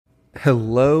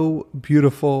Hello,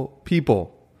 beautiful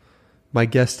people. My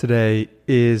guest today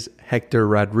is Hector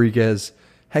Rodriguez.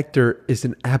 Hector is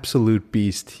an absolute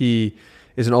beast. He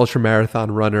is an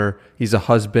ultramarathon runner. He's a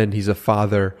husband. He's a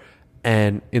father.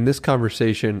 And in this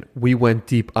conversation, we went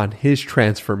deep on his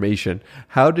transformation.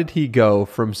 How did he go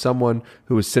from someone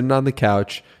who was sitting on the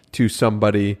couch to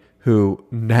somebody who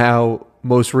now,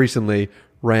 most recently,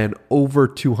 ran over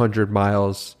 200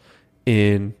 miles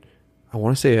in, I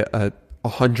want to say, a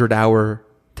 100-hour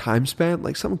time span,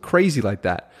 like something crazy like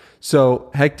that. So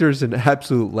Hector's an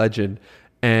absolute legend,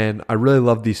 and I really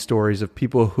love these stories of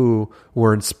people who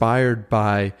were inspired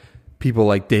by people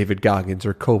like David Goggins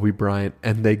or Kobe Bryant,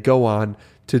 and they go on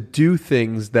to do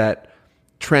things that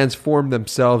transform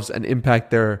themselves and impact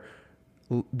their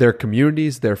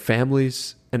communities, their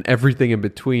families, and everything in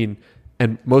between,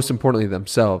 and most importantly,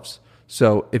 themselves.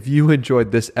 So if you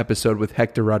enjoyed this episode with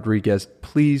Hector Rodriguez,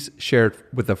 please share it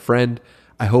with a friend.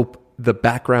 I hope the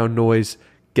background noise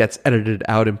gets edited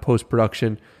out in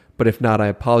post-production, but if not, I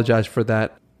apologize for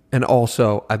that. And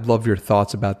also, I'd love your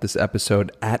thoughts about this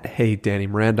episode at Hey Danny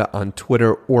Miranda on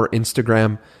Twitter or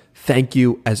Instagram. Thank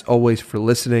you, as always, for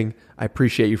listening. I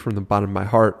appreciate you from the bottom of my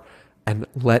heart. And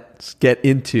let's get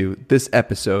into this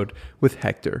episode with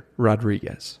Hector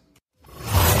Rodriguez.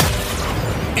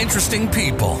 Interesting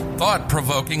people,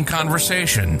 thought-provoking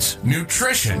conversations,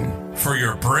 nutrition for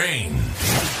your brain.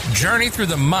 Journey through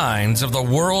the minds of the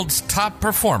world's top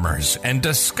performers and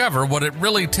discover what it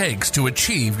really takes to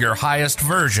achieve your highest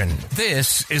version.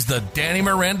 This is the Danny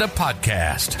Miranda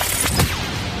Podcast.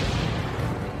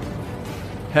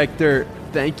 Hector,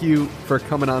 thank you for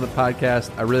coming on the podcast.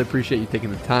 I really appreciate you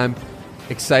taking the time.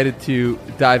 Excited to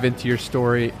dive into your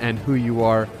story and who you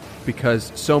are,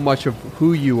 because so much of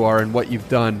who you are and what you've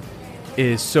done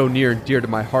is so near and dear to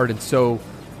my heart. And so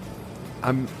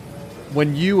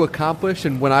when you accomplish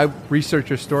and when I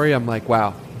research your story, I'm like,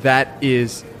 wow, that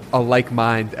is a like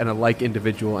mind and a like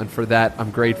individual. And for that, I'm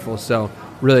grateful. So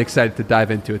really excited to dive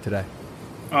into it today.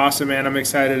 Awesome, man. I'm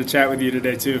excited to chat with you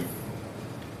today, too.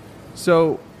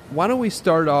 So why don't we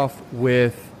start off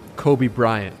with Kobe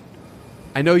Bryant?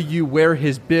 I know you wear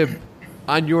his bib.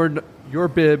 On your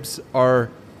bibs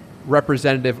are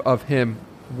representative of him.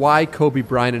 Why Kobe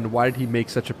Bryant, and why did he make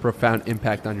such a profound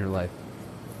impact on your life?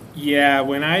 Yeah,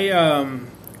 when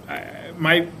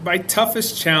my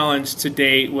toughest challenge to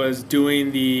date was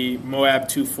doing the Moab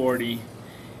 240,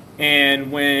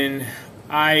 and when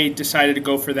I decided to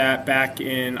go for that back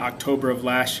in October of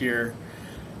last year,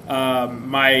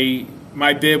 my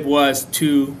bib was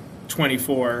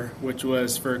 224, which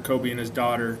was for Kobe and his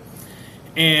daughter,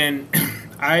 and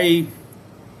I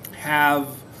have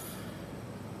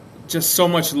just so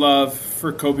much love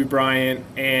for Kobe Bryant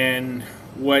and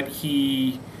what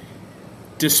he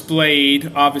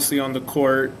displayed, obviously on the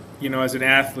court, as an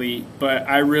athlete. But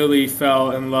I really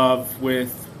fell in love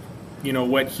with,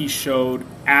 what he showed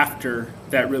after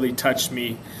that really touched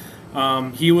me.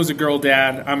 He was a girl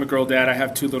dad. I'm a girl dad. I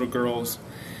have two little girls.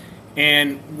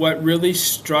 And what really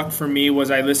struck for me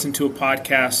was I listened to a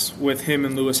podcast with him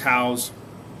and Lewis Howes.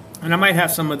 And I might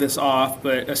have some of this off,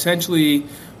 but essentially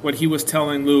what he was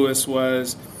telling Lewis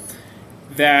was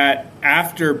that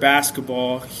after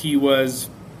basketball, he was,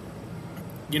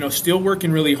 still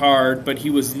working really hard, but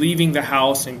he was leaving the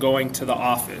house and going to the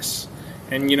office.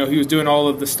 And, he was doing all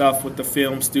of the stuff with the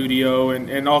film studio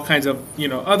and all kinds of,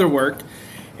 other work.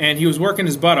 And he was working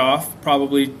his butt off,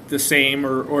 probably the same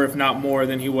or if not more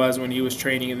than he was when he was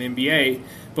training in the NBA.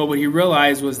 But what he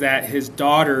realized was that his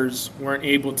daughters weren't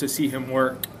able to see him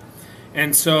work.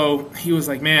 And so he was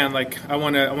like, man, I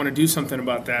want to do something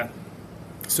about that.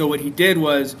 So what he did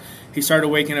was he started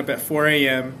waking up at 4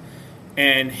 a.m.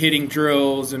 and hitting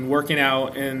drills and working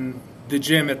out in the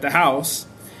gym at the house.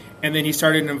 And then he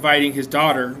started inviting his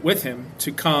daughter with him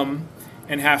to come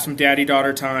and have some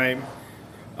daddy-daughter time.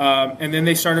 And then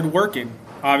they started working,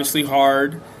 obviously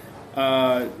hard.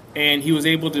 And he was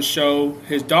able to show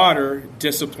his daughter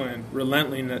discipline,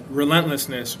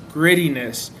 relentlessness,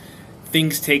 grittiness.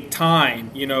 Things take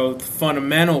time,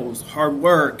 fundamentals, hard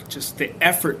work, just the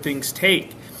effort things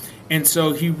take. And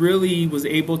so he really was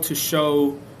able to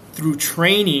show through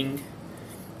training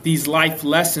these life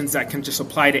lessons that can just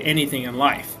apply to anything in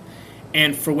life.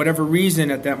 And for whatever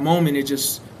reason, at that moment,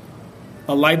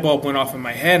 a light bulb went off in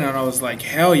my head, and I was like,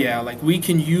 hell yeah, we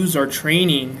can use our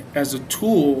training as a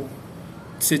tool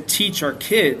to teach our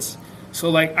kids.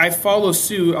 So I follow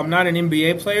suit. I'm not an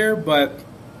NBA player, but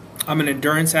I'm an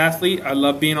endurance athlete. I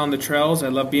love being on the trails. I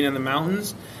love being in the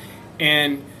mountains.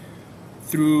 And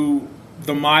through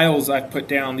the miles I've put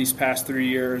down these past 3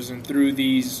 years and through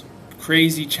these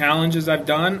crazy challenges I've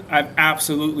done, I've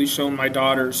absolutely shown my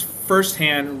daughters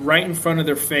firsthand, right in front of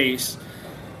their face,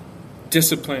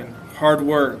 discipline, hard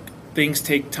work, things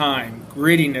take time,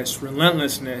 grittiness,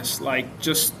 relentlessness, like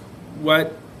just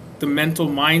what the mental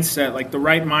mindset, like the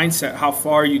right mindset, how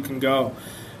far you can go.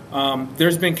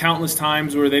 There's been countless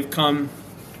times where they've come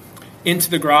into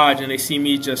the garage and they see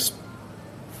me just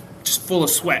full of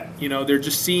sweat. They're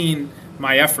just seeing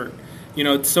my effort.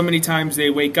 So many times they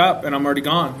wake up and I'm already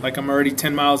gone. Like I'm already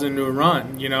 10 miles into a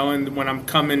run, and when I'm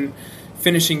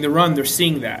finishing the run, they're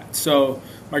seeing that. So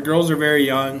my girls are very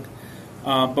young,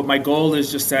 but my goal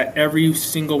is just that every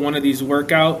single one of these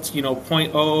workouts,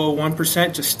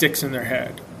 0.001% just sticks in their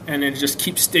head. And it just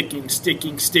keeps sticking.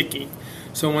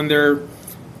 So when they're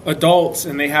adults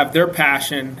and they have their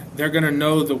passion, they're going to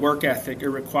know the work ethic it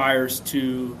requires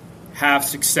to have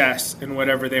success in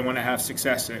whatever they want to have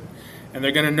success in. And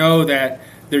they're going to know that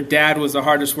their dad was the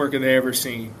hardest worker they ever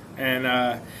seen.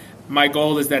 And my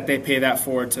goal is that they pay that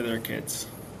forward to their kids.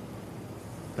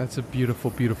 That's a beautiful,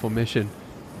 beautiful mission.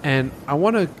 And I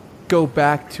want to go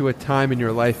back to a time in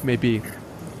your life maybe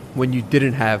when you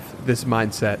didn't have this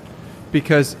mindset,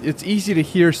 because it's easy to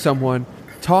hear someone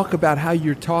talk about how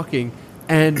you're talking,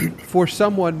 and for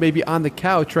someone maybe on the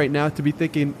couch right now to be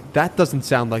thinking, that doesn't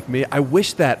sound like me. I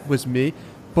wish that was me,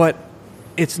 but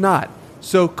it's not.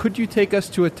 So could you take us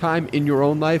to a time in your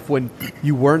own life when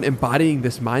you weren't embodying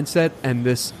this mindset and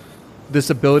this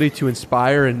ability to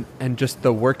inspire and just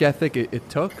the work ethic it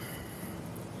took?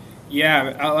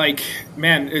 Yeah,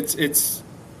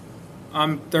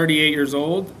 I'm 38 years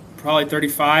old, probably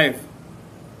 35.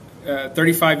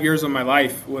 35 years of my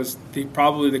life was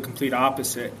probably the complete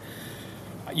opposite.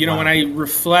 Wow. When I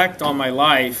reflect on my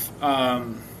life,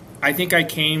 I think I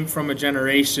came from a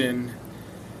generation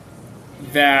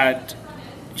that,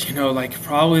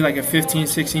 probably like at 15,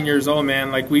 16 years old,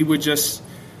 man, like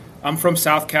I'm from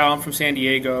South Cal, I'm from San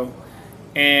Diego,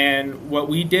 and what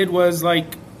we did was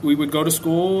like, we would go to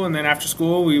school, and then after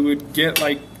school, we would get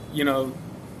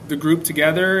the group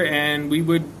together, and we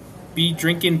would be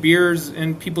drinking beers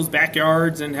in people's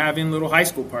backyards and having little high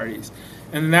school parties.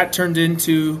 And then that turned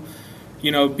into,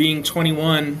 being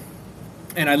 21,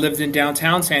 and I lived in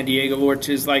downtown San Diego, which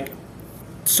is like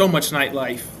so much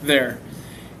nightlife there.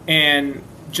 And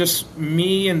just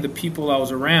me and the people I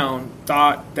was around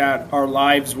thought that our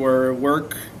lives were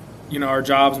work, our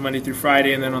jobs Monday through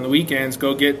Friday, and then on the weekends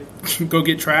go get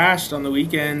trashed on the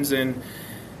weekends, and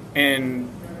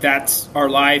that's our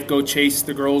life. Go chase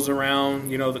the girls around,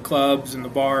 the clubs and the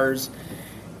bars.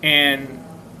 And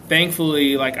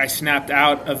thankfully, I snapped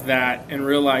out of that and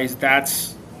realized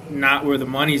that's not where the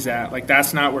money's at. Like,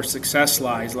 that's not where success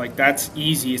lies. Like, that's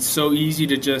easy. It's so easy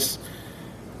to just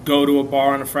go to a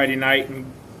bar on a Friday night and,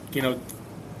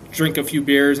 drink a few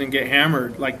beers and get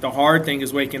hammered. Like, the hard thing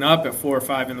is waking up at 4 or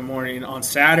 5 in the morning on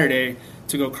Saturday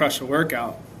to go crush a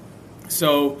workout.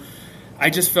 So I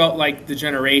just felt like the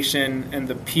generation and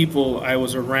the people I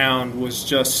was around was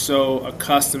just so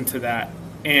accustomed to that.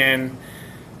 And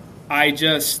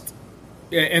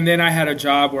then I had a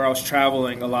job where I was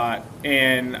traveling a lot,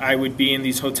 and I would be in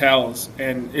these hotels,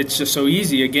 and it's just so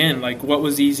easy. Again, like, what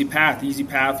was the easy path? The easy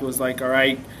path was like, all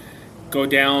right, go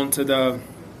down to the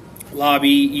lobby,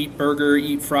 eat burger,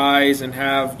 eat fries, and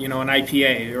have, an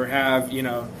IPA, or have,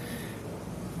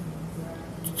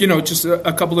 just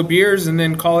a couple of beers, and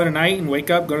then call it a night and wake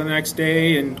up, go to the next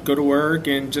day and go to work,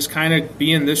 and just kind of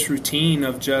be in this routine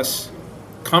of just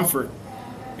comfort.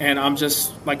 And I'm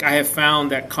just like, I have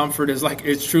found that comfort is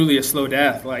it's truly a slow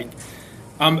death. Like,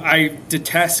 I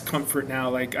detest comfort now.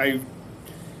 Like,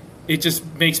 it just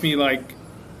makes me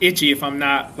itchy if I'm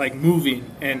not moving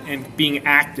and being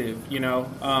active,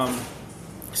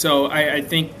 So I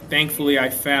think thankfully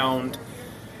I found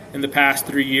in the past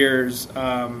 3 years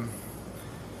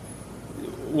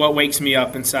what wakes me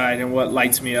up inside and what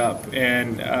lights me up.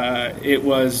 And it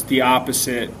was the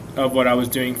opposite of what I was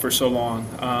doing for so long.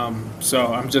 So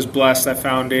I'm just blessed I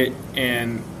found it,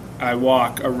 and I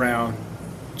walk around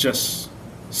just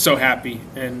so happy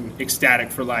and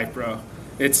ecstatic for life, bro.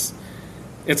 It's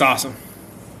awesome.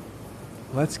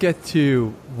 Let's get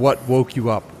to what woke you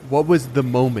up. What was the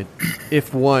moment,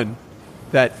 if one,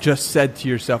 that just said to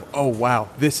yourself, oh, wow,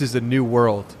 this is a new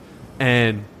world,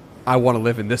 and I want to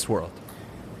live in this world?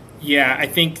 Yeah, I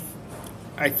think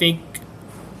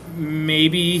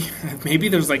maybe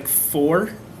there's 4,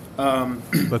 3 or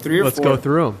 4. Let's go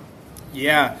through them.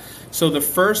 Yeah. So the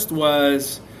first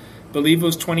was, I believe it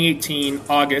was 2018,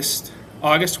 August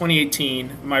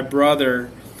 2018. My brother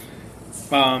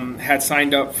had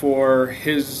signed up for a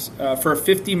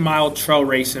 50-mile trail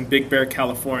race in Big Bear,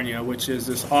 California, which is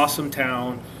this awesome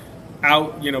town,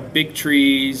 out, big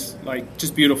trees,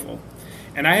 just beautiful.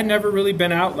 And I had never really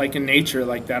been out like in nature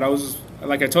like that. I was,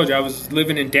 like I told you, I was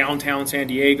living in downtown San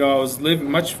Diego. I was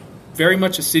living very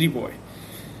much a city boy.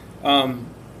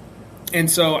 And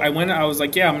so I was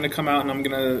like, yeah, I'm going to come out and I'm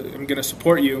going to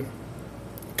support you,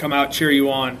 come out, cheer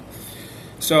you on.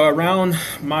 So around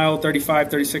mile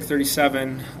 35, 36,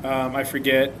 37, I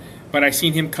forget, but I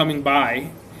seen him coming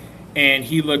by, and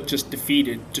he looked just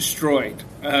defeated, destroyed,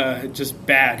 just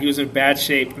bad. He was in bad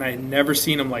shape, and I had never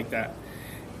seen him like that.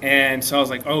 And so I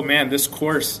was like, oh, man, this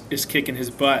course is kicking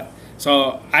his butt.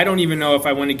 So I don't even know if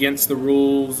I went against the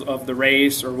rules of the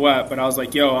race or what, but I was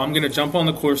like, yo, I'm going to jump on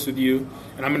the course with you,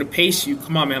 and I'm going to pace you.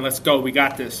 Come on, man, let's go. We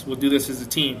got this. We'll do this as a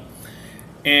team.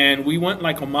 And we went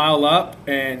like a mile up,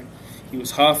 and he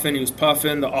was huffing, he was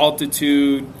puffing, the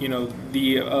altitude,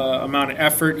 the amount of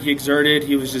effort he exerted,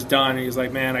 he was just done. And he was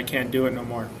like, man, I can't do it no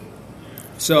more.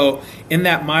 So in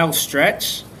that mile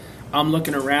stretch, I'm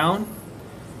looking around,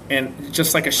 and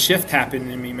just like a shift happened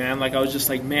in me, man. Like I was just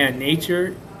like, man,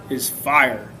 nature is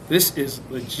fire. This is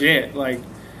legit. Like,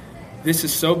 this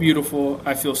is so beautiful.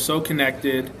 I feel so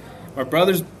connected. My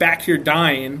brother's back here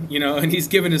dying, and he's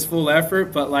giving his full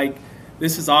effort, but like,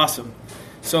 this is awesome.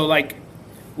 So like,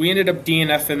 we ended up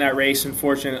DNFing that race,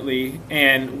 unfortunately,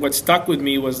 and what stuck with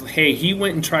me was, hey, he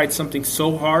went and tried something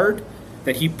so hard,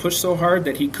 that he pushed so hard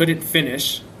that he couldn't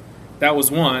finish. That was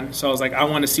one. So I was like, I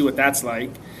want to see what that's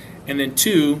like. And then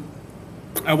two,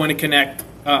 I want to connect.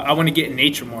 I want to get in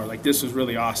nature more. Like, this was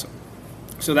really awesome.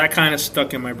 So that kind of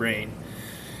stuck in my brain.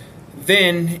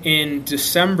 Then in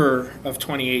December of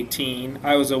 2018,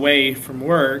 I was away from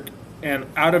work, and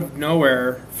out of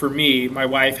nowhere, for me, my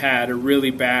wife had a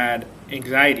really bad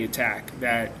anxiety attack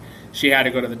that she had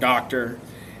to go to the doctor.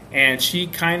 And she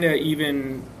kind of,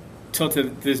 even till to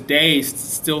this day,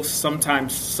 still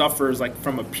sometimes suffers like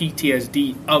from a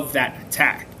PTSD of that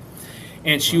attack.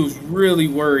 And she was really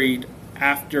worried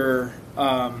after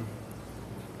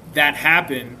that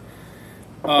happened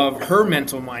of her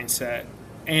mental mindset.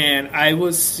 And I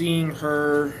was seeing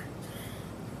her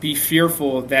be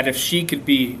fearful that if she could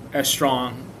be as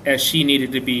strong as she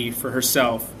needed to be for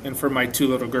herself and for my two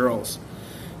little girls.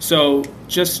 So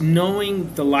just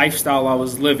knowing the lifestyle I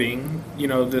was living,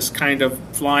 this kind of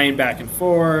flying back and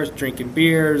forth, drinking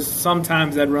beers,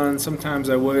 sometimes I'd run, sometimes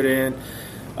I wouldn't.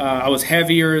 I was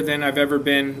heavier than I've ever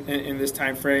been in this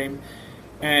time frame.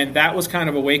 And that was kind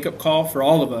of a wake-up call for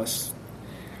all of us.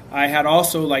 I had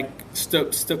also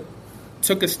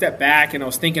took a step back, and I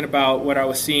was thinking about what I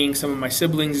was seeing some of my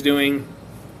siblings doing,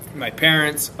 my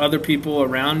parents, other people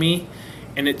around me,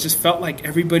 and it just felt like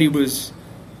everybody was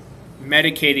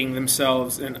medicating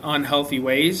themselves in unhealthy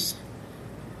ways.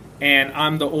 And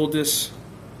I'm the oldest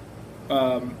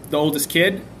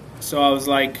kid, so I was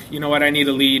like, you know what, I need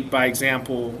to lead by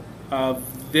example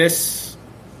of this.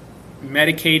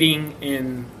 Medicating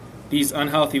in these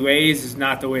unhealthy ways is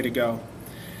not the way to go.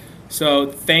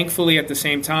 So thankfully, at the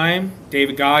same time,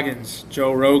 David Goggins,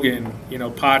 Joe Rogan,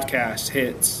 podcast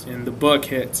hits and the book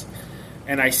hits.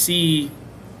 And I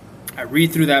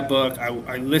read through that book,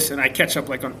 I listen, I catch up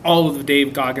like on all of the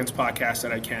Dave Goggins podcasts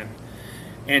that I can.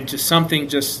 And just something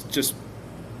just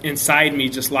inside me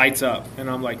just lights up. And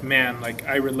I'm like, man, like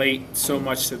I relate so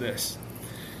much to this.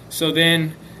 So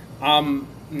then I'm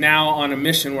now on a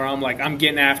mission where I'm like, I'm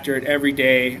getting after it every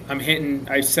day.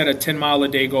 I set a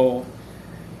 10-mile-a-day goal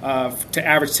to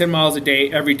average 10 miles a day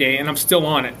every day, and I'm still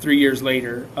on it 3 years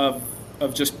later of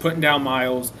just putting down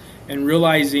miles and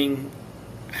realizing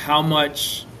how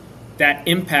much that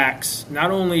impacts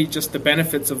not only just the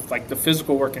benefits of like the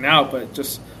physical working out, but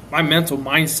just my mental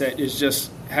mindset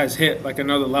has hit like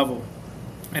another level.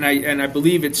 And I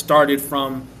believe it started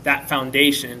from that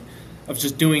foundation of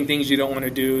just doing things you don't want to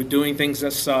do, doing things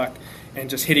that suck, and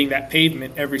just hitting that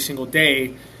pavement every single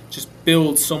day just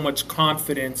builds so much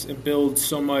confidence and builds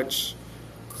so much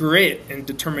grit and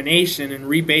determination and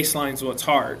re-baselines what's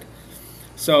hard.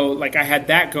 So like I had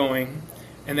that going,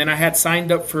 and then I had signed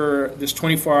up for this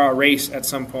 24-hour race at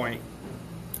some point.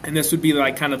 And this would be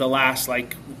like kind of the last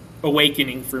like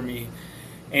awakening for me.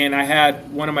 And I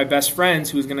had one of my best friends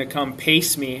who was going to come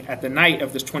pace me at the night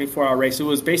of this 24-hour race. It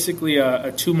was basically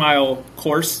a 2-mile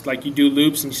course, like you do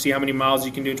loops and you see how many miles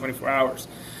you can do in 24 hours.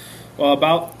 Well,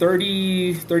 about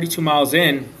 32 miles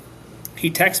in, he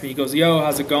texts me. He goes, yo,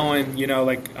 how's it going?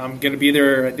 Like I'm going to be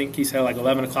there, I think he said like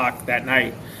 11 o'clock that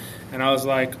night. And I was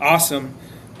like, awesome.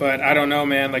 But I don't know,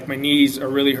 man. Like my knees are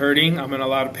really hurting. I'm in a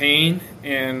lot of pain.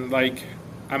 And like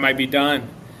I might be done.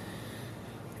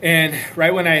 And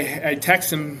right when I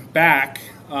text him back,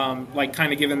 like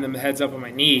kind of giving them the heads up on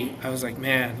my knee, I was like,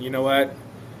 man, you know what?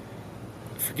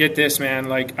 Forget this, man.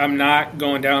 Like, I'm not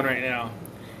going down right now.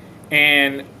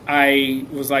 And I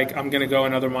was like, I'm going to go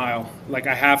another mile. Like,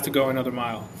 I have to go another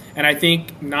mile. And I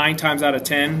think 9 times out of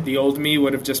 10, the old me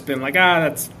would have just been like,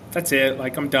 that's it.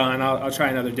 Like, I'm done. I'll try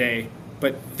another day.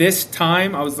 But this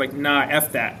time, I was like, nah,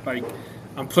 F that. Like,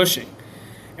 I'm pushing.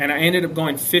 And I ended up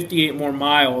going 58 more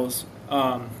miles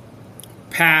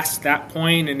past that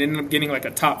point and ended up getting like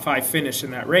a top 5 finish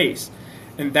in that race.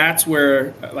 And that's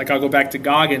where, like, I'll go back to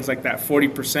Goggins, like that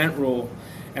 40% rule.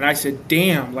 And I said,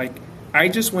 damn, like, I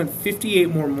just went 58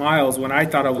 more miles when I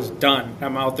thought I was done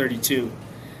at mile 32.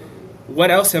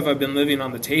 What else have I been living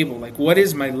on the table? Like, what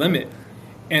is my limit?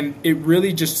 And it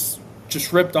really just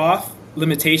ripped off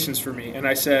limitations for me. And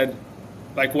I said,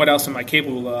 like, what else am I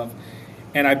capable of?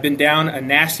 And I've been down a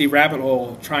nasty rabbit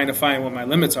hole trying to find what my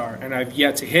limits are. And I've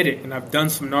yet to hit it. And I've done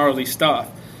some gnarly stuff.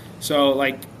 So,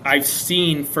 like, I've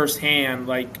seen firsthand,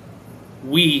 like,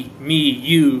 me,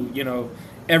 you,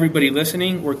 everybody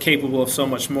listening, we're capable of so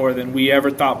much more than we ever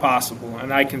thought possible.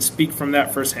 And I can speak from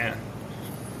that firsthand.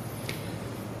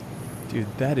 Dude,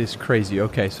 that is crazy.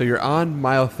 Okay, so you're on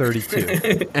mile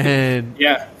 32, and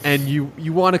yeah, and you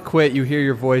want to quit. You hear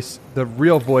your voice, the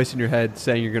real voice in your head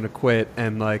saying you're going to quit,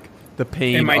 and like the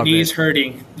pain. And my of knees it.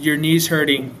 hurting. Your knees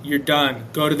hurting. You're done.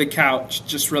 Go to the couch.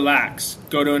 Just relax.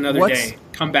 Go to another day.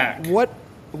 Come back.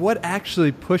 What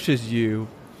actually pushes you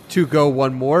to go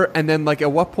one more? And then, like,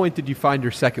 at what point did you find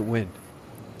your second wind?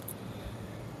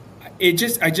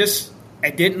 I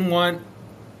didn't want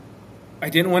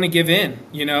to give in,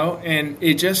 and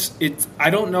I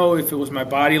don't know if it was my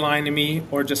body lying to me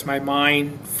or just my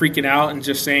mind freaking out and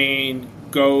just saying,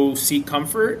 go seek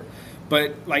comfort.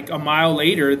 But like a mile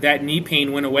later, that knee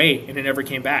pain went away and it never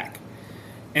came back.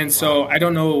 And so I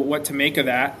don't know what to make of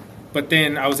that. But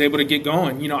then I was able to get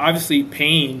going. Obviously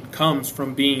pain comes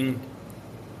from being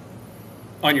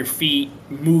on your feet,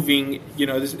 moving.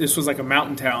 This was like a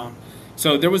mountain town.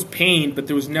 So there was pain, but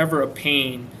there was never a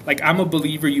pain. Like, I'm a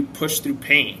believer you push through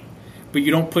pain, but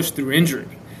you don't push through injury.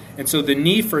 And so the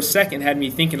knee for a second had me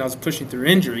thinking I was pushing through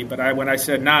injury. But when I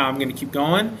said, nah, I'm going to keep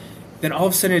going, then all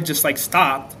of a sudden it just like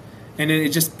stopped. And then it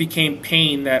just became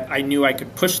pain that I knew I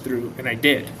could push through, and I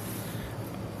did.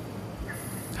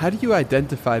 How do you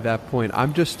identify that point?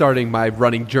 I'm just starting my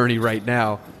running journey right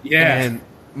now. Yeah. And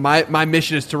my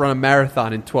mission is to run a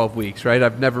marathon in 12 weeks, right?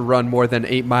 I've never run more than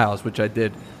 8 miles, which I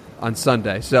did on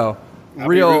Sunday. So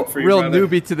real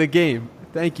newbie to the game.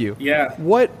 Thank you. Yeah.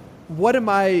 What's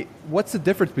the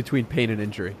difference between pain and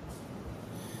injury?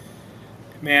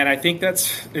 Man, I think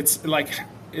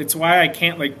it's why I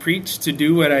can't like preach to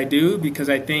do what I do, because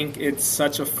I think it's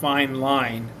such a fine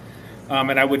line.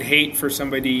 And I would hate for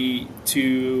somebody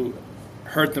to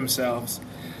hurt themselves.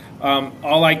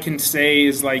 All I can say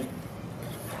is, like,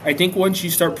 I think once you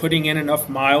start putting in enough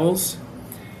miles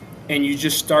and you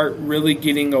just start really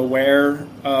getting aware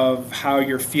of how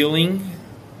you're feeling,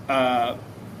 that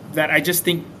I just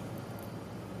think,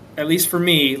 at least for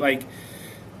me, like,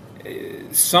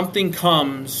 something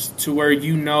comes to where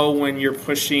when you're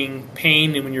pushing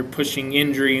pain and when you're pushing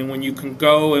injury and when you can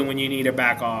go and when you need to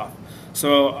back off.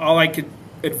 So all I could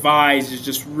advise is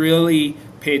just really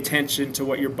pay attention to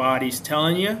what your body's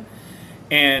telling you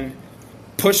and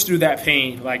push through that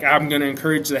pain. Like, I'm going to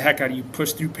encourage the heck out of you,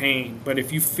 push through pain. But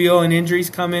if you feel an injury's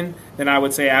coming, then I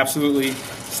would say absolutely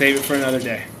save it for another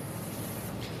day.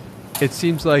 It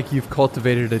seems like you've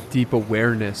cultivated a deep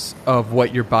awareness of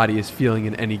what your body is feeling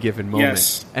in any given moment.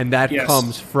 Yes. And that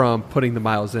comes from putting the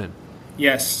miles in.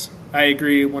 Yes, I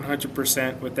agree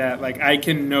 100% with that. Like, I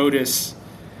can notice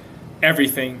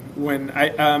everything when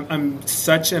I'm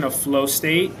such in a flow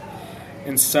state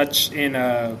and such in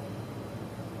a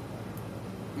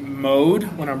mode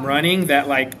when I'm running that,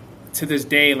 like, to this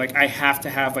day, like, I have to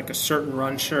have like a certain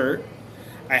run shirt.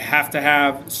 I have to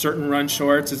have certain run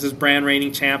shorts. It's this brand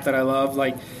reigning champ that I love.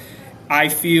 Like, I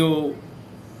feel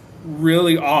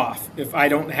really off if I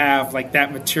don't have like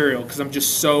that material, because I'm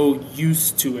just so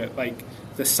used to it. Like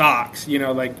the socks,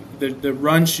 like the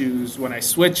run shoes, when I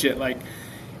switch it, like,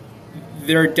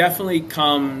 there definitely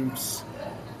comes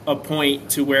a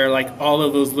point to where like all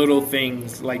of those little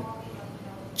things like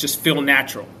just feel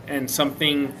natural, and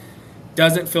something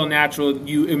doesn't feel natural,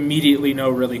 you immediately know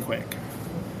really quick.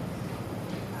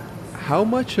 How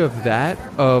much of that,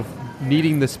 of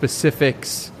needing the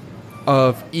specifics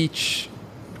of each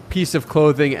piece of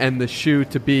clothing and the shoe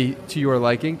to be to your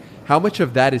liking, how much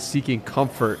of that is seeking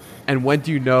comfort? And when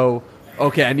do you know,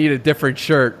 okay, I need a different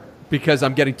shirt because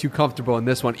I'm getting too comfortable in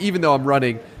this one, even though I'm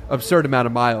running absurd amount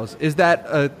of miles? Is that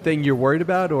a thing you're worried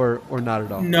about or not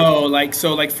at all? No, like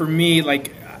for me,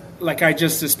 like I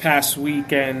just this past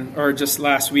weekend or just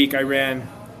last week, I ran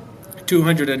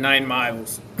 209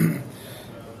 miles.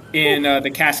 in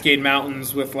the Cascade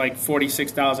Mountains with like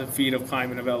 46,000 feet of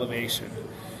climbing of elevation.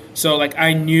 So like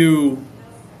I knew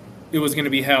it was going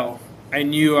to be hell. I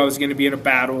knew I was going to be in a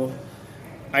battle.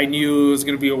 I knew it was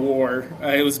going to be a war.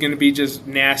 It was going to be just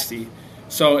nasty.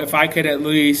 So if I could at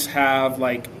least have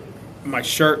like my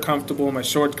shirt comfortable, my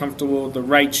shorts comfortable, the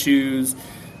right shoes,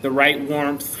 the right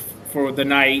warmth for the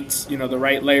nights, you know, the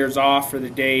right layers off for the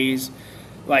days,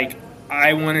 like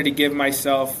I wanted to give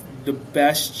myself the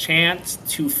best chance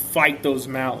to fight those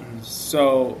mountains.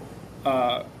 So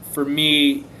for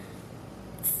me,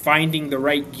 finding the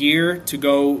right gear to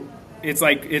go, it's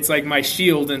like my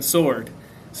shield and sword.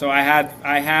 So I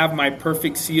have my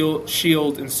perfect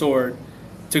shield and sword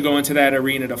to go into that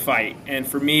arena to fight. And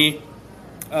for me,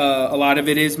 a lot of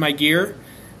it is my gear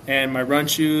and my run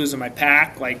shoes and my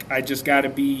pack. Like I just got to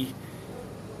be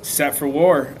set for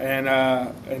war.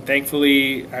 And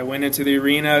thankfully, I went into the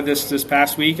arena this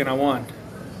past week and I won.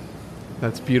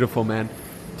 That's beautiful, man.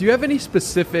 Do you have any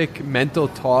specific mental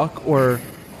talk or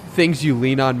things you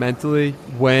lean on mentally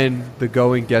when the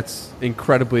going gets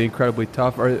incredibly, incredibly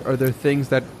tough? Are there things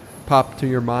that pop to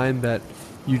your mind that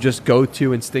you just go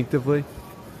to instinctively?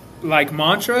 Like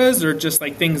mantras or just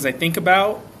like things I think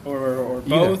about or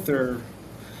both? Or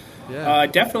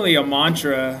definitely a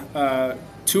mantra.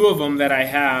 Two of them that I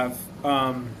have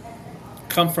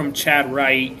come from Chad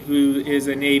Wright, who is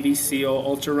a Navy SEAL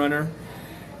ultra runner.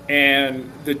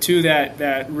 And the two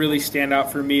that really stand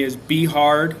out for me is be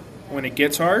hard when it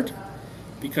gets hard,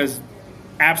 because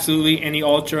absolutely any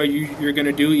ultra you're going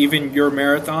to do, even your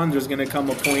marathon, there's going to come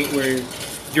a point where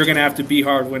you're going to have to be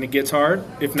hard when it gets hard.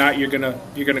 If not, you're going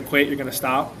to quit, you're going to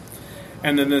stop.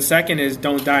 And then the second is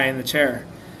don't die in the chair.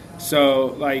 So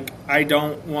like I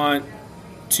don't want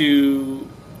to,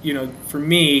 you know, for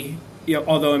me, you know,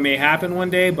 although it may happen one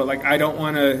day, but like I don't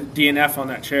want to DNF on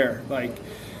that chair. Like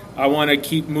I want to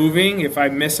keep moving. If I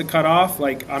miss a cutoff,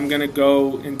 like I'm going to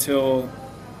go until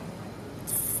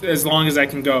as long as I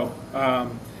can go.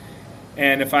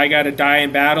 And if I got to die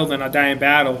in battle, then I'll die in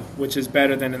battle, which is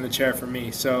better than in the chair for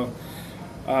me. So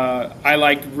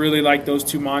I really like those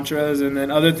two mantras. And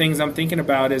then other things I'm thinking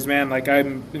about is, man, like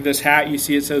I'm in this hat, you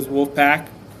see it says Wolfpack,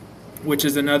 which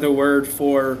is another word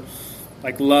for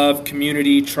like love,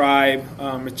 community, tribe.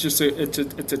 It's just it's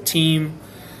a team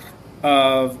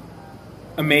of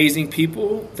amazing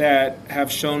people that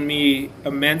have shown me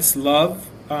immense love.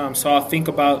 So I'll think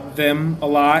about them a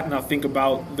lot, and I'll think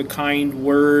about the kind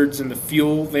words and the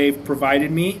fuel they've provided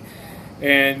me.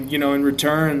 And, you know, in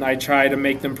return, I try to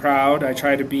make them proud. I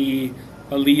try to be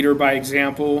a leader by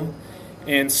example.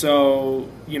 And so,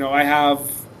 you know, I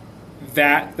have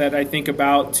that I think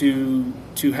about to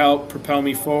help propel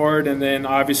me forward. And then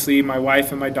obviously my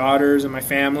wife and my daughters and my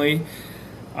family.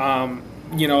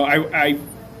 You know,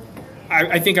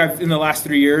 I think in the last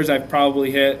 3 years, I've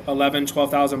probably hit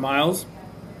 12,000 miles.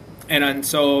 And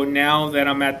so now that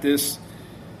I'm at this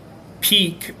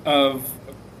peak of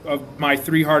my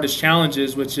three hardest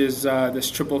challenges, which is this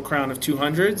Triple Crown of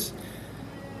 200s,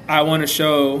 I want to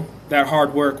show that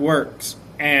hard work works.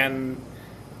 And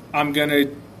I'm going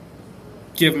to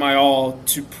give my all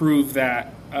to prove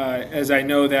that, as I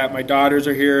know that my daughters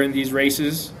are here in these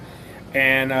races.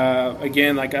 And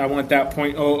again, like I want that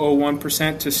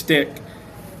 0.001% to stick.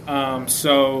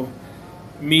 So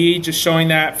me just showing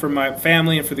that for my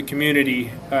family and for the community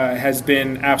has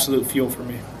been absolute fuel for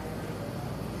me.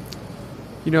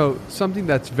 You know, something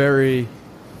that's very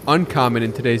uncommon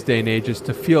in today's day and age is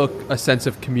to feel a sense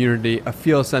of community,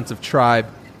 feel a sense of tribe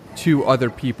to other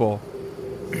people.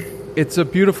 It's a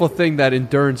beautiful thing that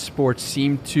endurance sports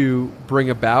seem to bring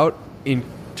about in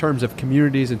terms of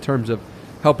communities, in terms of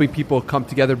helping people come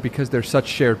together because there's such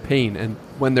shared pain. And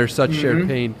when there's such shared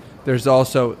pain, there's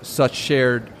also such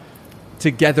shared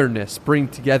togetherness, bring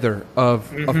together of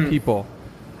people.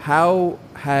 How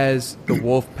has the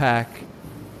Wolfpack,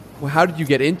 how did you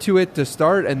get into it to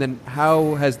start, and then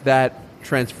how has that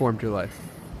transformed your life?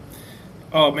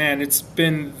 Oh man, it's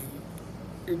been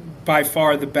by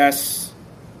far the best,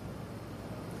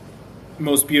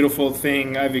 most beautiful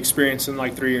thing I've experienced in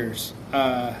like 3 years.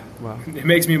 Wow. It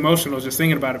makes me emotional just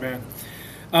thinking about it,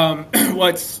 man.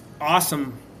 What's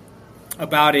awesome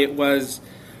about it was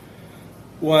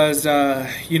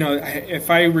you know, if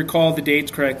I recall the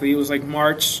dates correctly, it was like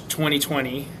March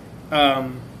 2020.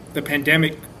 The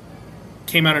pandemic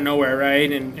came out of nowhere,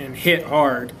 right, and hit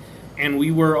hard. And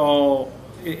we were all,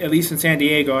 at least in San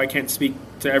Diego, I can't speak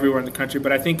to everywhere in the country,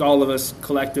 but I think all of us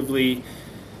collectively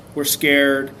were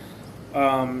scared,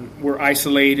 were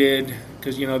isolated,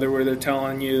 because, you know, they're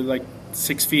telling you, like,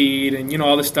 6 feet and, you know,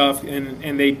 all this stuff.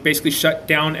 And they basically shut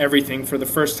down everything for the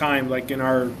first time, like, in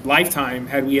our lifetime,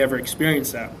 had we ever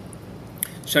experienced that.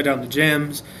 shut down the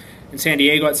gyms. In San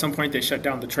Diego, at some point, they shut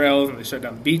down the trails and they shut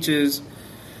down the beaches.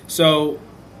 So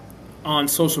on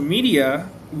social media,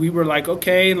 we were like,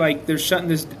 okay, like they're shutting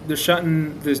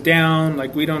this down.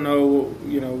 Like, we don't know,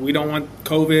 we don't want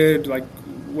COVID. Like,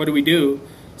 what do we do?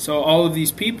 So all of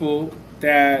these people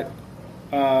that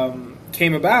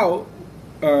came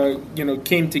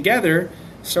together.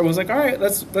 So I was like, all right,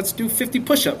 let's do 50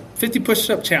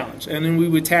 push-up challenge, and then we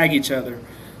would tag each other.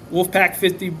 Wolfpack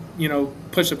 50,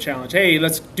 push-up challenge. Hey,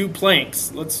 let's do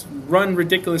planks. Let's run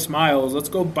ridiculous miles. Let's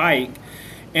go bike.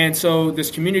 And so this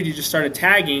community just started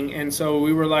tagging, and so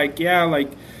we were like,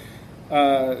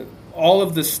 all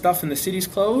of the stuff in the city's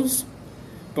closed,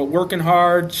 but working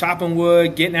hard, chopping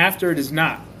wood, getting after it is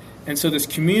not. And so this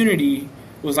community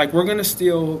was like, we're going to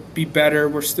still be better.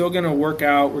 We're still going to work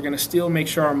out. We're going to still make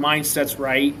sure our mindset's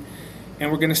right.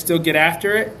 And we're going to still get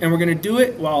after it. And we're going to do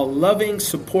it while loving,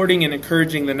 supporting, and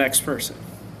encouraging the next person.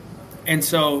 And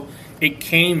so it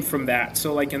came from that.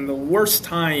 So like in the worst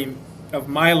time of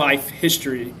my life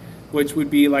history, which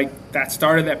would be like that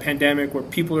start of that pandemic where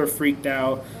people are freaked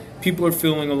out, people are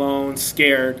feeling alone,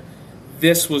 scared,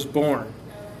 this was born.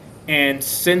 And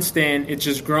since then, it's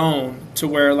just grown to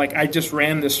where, like, I just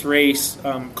ran this race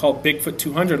called Bigfoot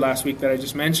 200 last week that I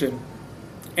just mentioned.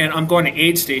 And I'm going to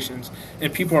aid stations,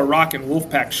 and people are rocking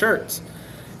Wolfpack shirts.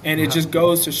 And it just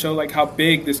goes to show, like, how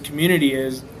big this community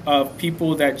is of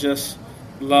people that just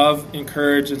love,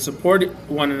 encourage, and support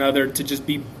one another to just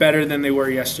be better than they were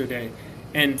yesterday.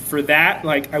 And for that,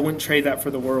 like, I wouldn't trade that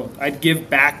for the world. I'd give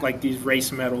back, like, these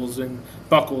race medals and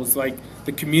buckles. Like,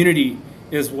 the community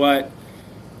is what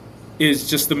is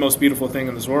just the most beautiful thing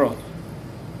in this world.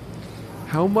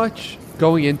 How much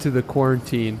going into the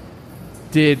quarantine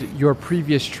did your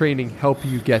previous training help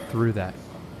you get through that?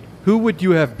 Who would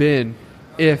you have been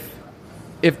if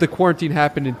the quarantine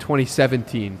happened in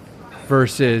 2017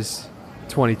 versus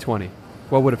 2020?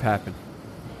 What would have happened?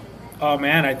 Oh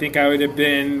man, I think I would have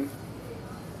been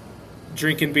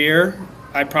drinking beer.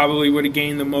 I probably would have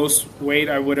gained the most weight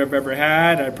I would have ever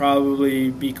had. I'd probably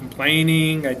be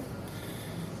complaining. I'd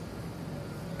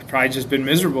probably just been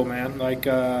miserable, man. Like,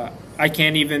 I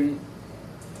can't even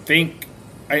think.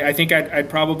 I think I'd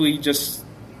probably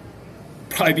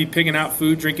be picking out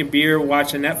food, drinking beer,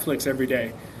 watching Netflix every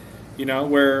day.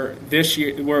 Where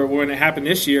when it happened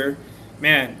this year,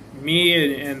 man,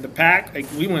 me and the pack, like,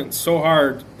 we went so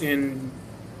hard in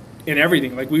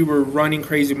everything. Like, we were running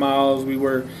crazy miles.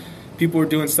 People were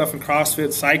doing stuff in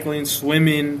CrossFit, cycling,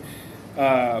 swimming,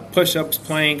 push-ups,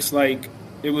 planks. Like,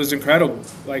 it was incredible.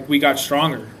 Like, we got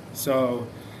stronger. So,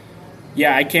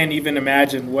 yeah, I can't even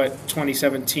imagine what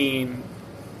 2017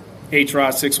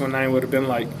 HROD 619 would have been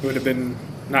like. It would have been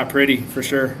not pretty, for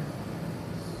sure.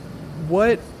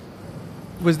 What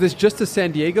was this, just a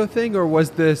San Diego thing, or was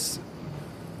this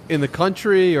in the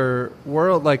country or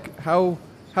world? Like, how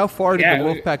far did the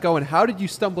Wolfpack go, and how did you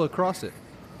stumble across it?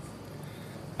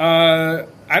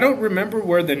 I don't remember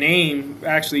where the name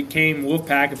actually came,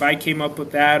 Wolfpack, if I came up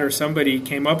with that or somebody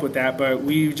came up with that, but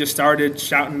we just started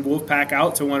shouting Wolfpack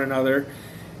out to one another.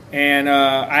 And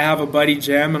I have a buddy,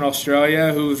 Jem, in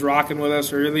Australia, who was rocking with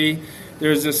us early.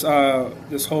 There's this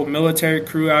whole military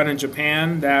crew out in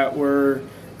Japan that were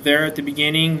there at the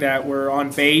beginning, that were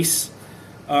on base,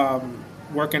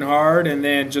 working hard. And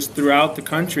then just throughout the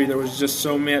country, there was just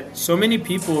so many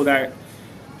people that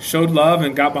showed love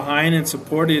and got behind and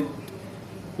supported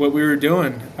what we were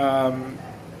doing.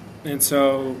 And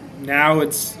so now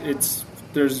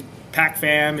there's Pack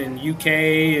Fam in UK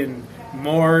and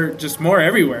more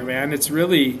everywhere, man. It's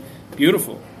really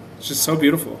beautiful. It's just so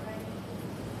beautiful.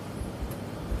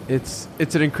 It's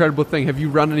an incredible thing. Have you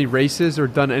run any races or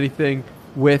done anything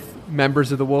with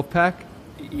members of the Wolfpack?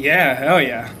 Yeah, hell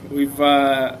yeah. We've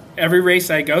every race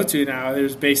I go to now,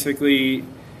 there's basically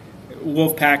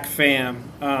Wolfpack fam.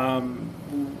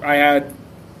 I had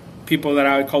people that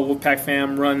I would call Wolfpack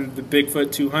fam run the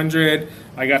Bigfoot 200.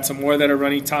 I got some more that are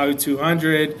running Tahoe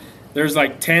 200. There's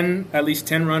like at least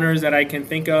 10 runners that I can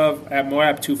think of at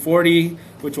Moab 240,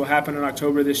 which will happen in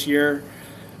October this year.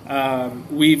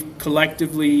 We've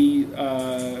collectively,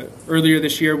 earlier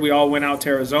this year, we all went out to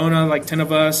Arizona, like 10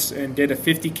 of us, and did a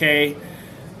 50K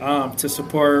to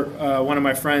support one of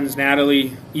my friends,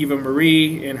 Natalie Eva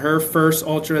Marie, in her first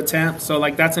ultra attempt. So,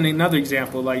 like, that's another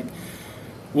example. Like,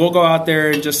 we'll go out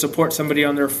there and just support somebody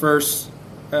on their first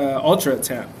ultra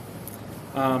attempt.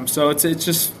 So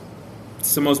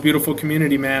it's the most beautiful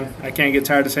community, man. I can't get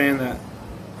tired of saying that.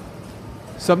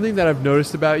 Something that I've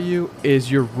noticed about you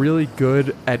is you're really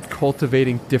good at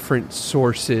cultivating different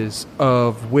sources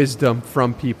of wisdom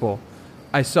from people.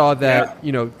 I saw that,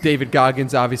 David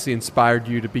Goggins obviously inspired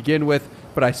you to begin with.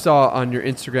 but I saw on your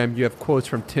Instagram you have quotes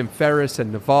from Tim Ferriss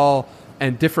and Naval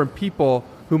and different people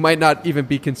who might not even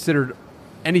be considered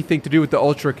anything to do with the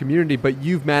ultra community, but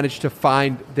you've managed to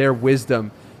find their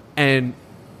wisdom and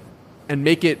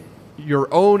make it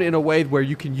your own in a way where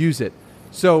you can use it.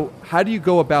 So how do you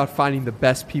go about finding the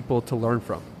best people to learn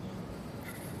from?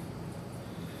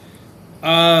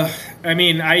 I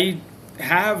mean, I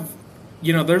have,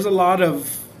 there's a lot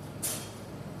of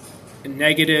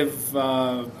negative,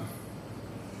 you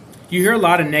hear a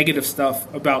lot of negative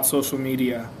stuff about social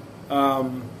media.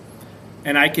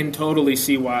 And I can totally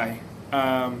see why.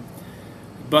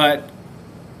 But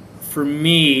for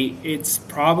me, it's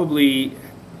probably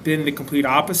been the complete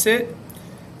opposite,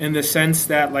 in the sense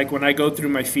that, like, when I go through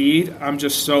my feed, I'm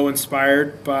just so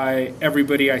inspired by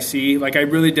everybody I see. Like, I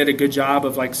really did a good job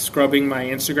of, like, scrubbing my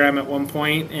Instagram at one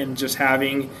point and just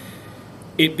having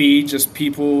it be just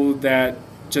people that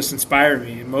just inspire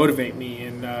me and motivate me.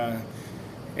 And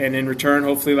in return,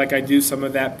 hopefully, like, I do some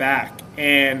of that back.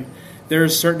 And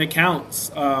there's certain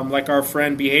accounts, like our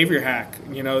friend Behavior Hack,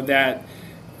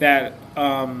 that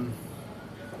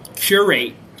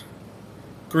curate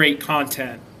great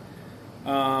content.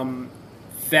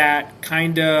 That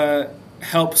kind of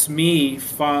helps me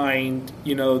find,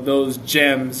 those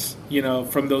gems,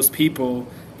 from those people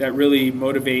that really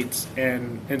motivates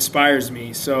and inspires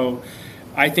me. So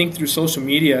I think through social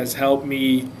media has helped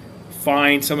me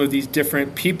find some of these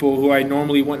different people who I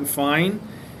normally wouldn't find,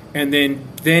 and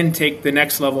then take the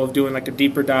next level of doing like a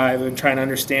deeper dive and trying to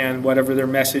understand whatever their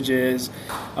message is.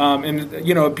 And,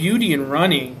 beauty in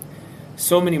running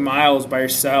so many miles by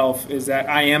yourself is that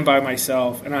I am by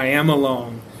myself and I am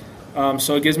alone.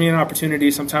 So it gives me an opportunity.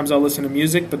 Sometimes I'll listen to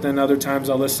music, but then other times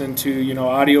I'll listen to,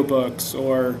 audiobooks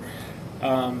or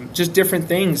just different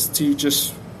things to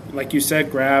just, like you said,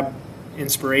 grab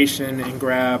inspiration and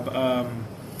grab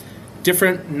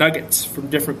different nuggets from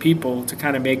different people to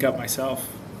kind of make up myself.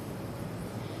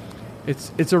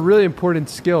 It's a really important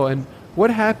skill. And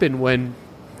what happened when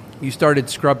you started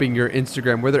scrubbing your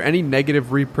Instagram? Were there any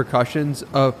negative repercussions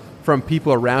from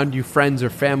people around you, friends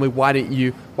or family? Why'd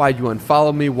you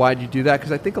unfollow me? Why'd you do that?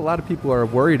 Because I think a lot of people are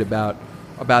worried about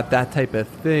that type of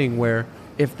thing, where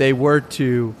if they were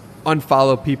to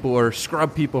unfollow people or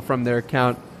scrub people from their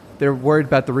account, they're worried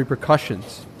about the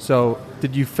repercussions. So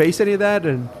did you face any of that?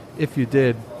 And if you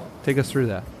did, take us through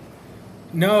that.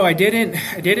 No, I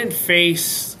didn't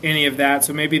face any of that.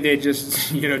 So maybe they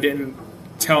just, didn't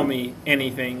tell me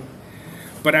anything.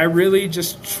 But I really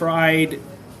just tried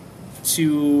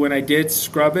to, when I did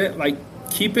scrub it, like,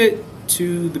 keep it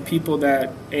to the people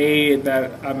that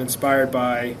I'm inspired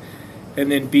by,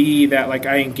 and then B, that, like,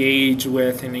 I engage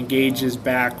with and engages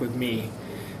back with me.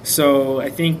 So I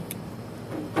think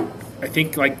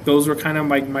like those were kind of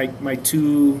my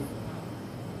two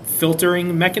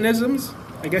filtering mechanisms,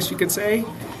 I guess you could say.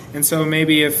 And so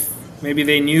maybe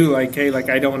they knew, like, hey, like,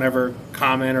 I don't ever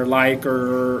comment or like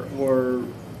or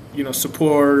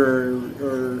support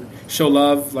or show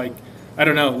love. Like, I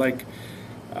don't know, like,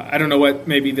 I don't know what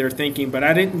maybe they're thinking, but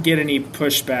I didn't get any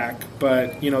pushback.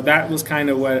 But, that was kind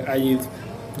of what I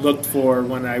looked for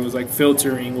when I was, like,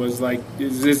 filtering, was like,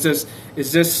 is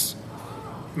this,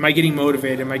 am I getting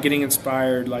motivated? Am I getting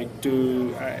inspired? Like,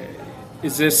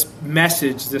 is this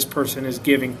message this person is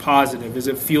giving positive? Is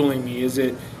it fueling me? Is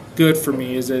it good for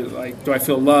me? Is it, like, do I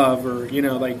feel love, or,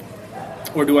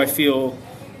 or do I feel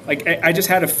like I just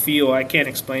had a feel, I can't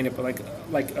explain it, but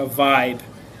like a vibe.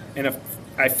 And if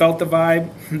I felt the vibe,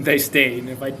 they stayed. And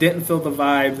if I didn't feel the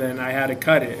vibe, then I had to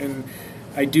cut it. And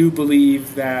I do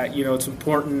believe that, it's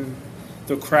important,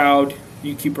 the crowd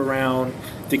you keep around.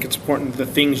 I think it's important the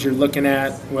things you're looking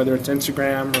at, whether it's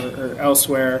Instagram or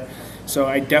elsewhere. So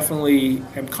I definitely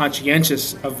am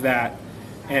conscientious of that.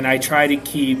 And I try to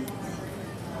keep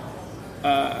a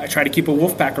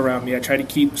Wolfpack around me. I try to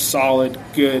keep solid,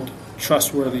 good,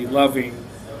 trustworthy, loving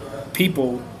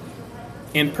people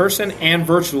in person and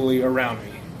virtually around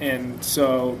me. And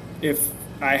so if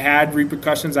I had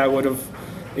repercussions, I would have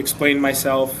explained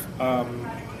myself,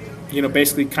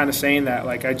 basically kind of saying that,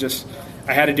 like, I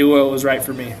had to do what was right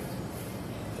for me.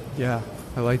 Yeah,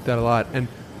 I like that a lot. And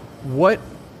what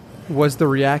was the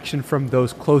reaction from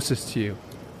those closest to you,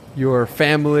 your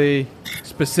family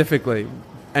specifically,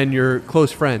 and your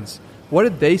close friends? What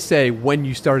did they say when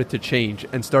you started to change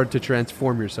and started to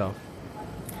transform yourself?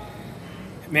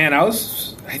 Man, I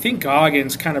think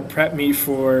Goggins kind of prepped me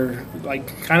for,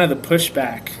 like, kind of the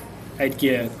pushback I'd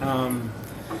get.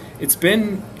 It's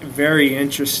been very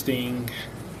interesting,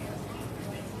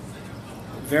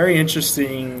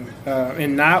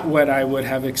 and not what I would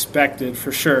have expected,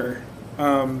 for sure.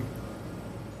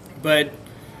 But,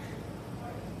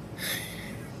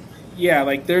 yeah,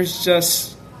 like there's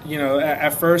just,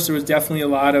 at first there was definitely a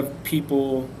lot of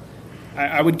people,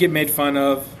 I would get made fun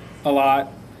of a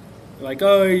lot. Like,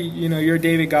 oh, you're a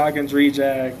David Goggins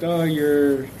reject. Oh,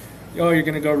 you're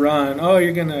gonna go run. Oh,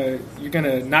 you're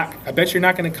gonna not. I bet you're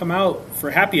not gonna come out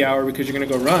for happy hour because you're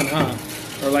gonna go run, huh?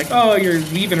 Or like, oh, you're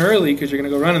leaving early because you're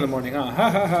gonna go run in the morning, huh? Ha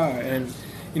ha ha. And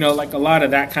like a lot of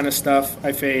that kind of stuff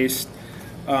I faced.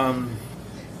 A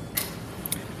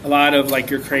lot of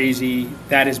like, you're crazy.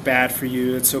 That is bad for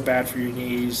you. It's so bad for your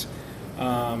knees.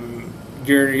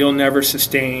 You'll never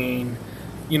sustain.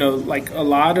 Like a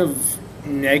lot of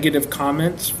negative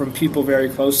comments from people very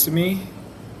close to me.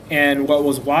 And what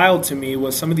was wild to me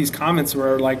was some of these comments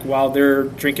were like while they're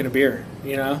drinking a beer,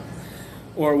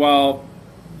 or while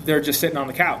they're just sitting on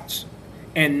the couch.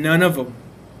 And none of them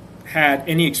had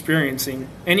any experience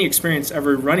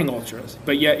ever running ultras.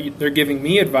 But yet they're giving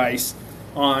me advice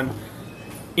on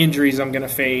injuries I'm going to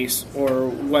face, or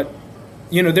what,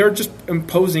 they're just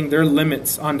imposing their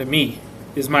limits onto me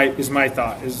is my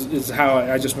thought, is how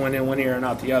I just went in one ear and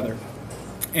out the other.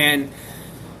 And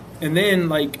then,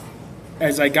 like,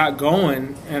 as I got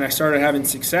going and I started having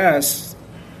success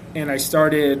and I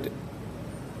started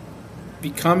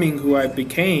becoming who I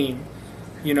became,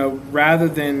 rather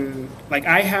than, like,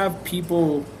 I have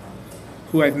people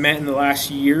who I've met in the last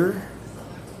year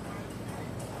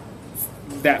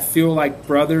that feel like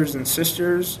brothers and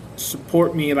sisters,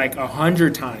 support me like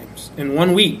 100 times in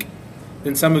 1 week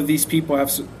than some of these people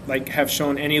have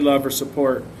shown any love or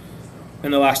support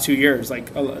in the last 2 years. Like,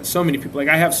 so many people, like,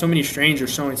 I have so many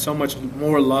strangers showing so much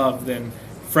more love than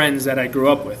friends that I grew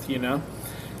up with,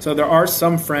 So there are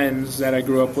some friends that I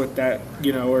grew up with that,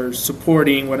 are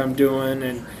supporting what I'm doing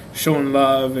and showing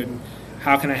love and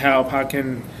how can I help?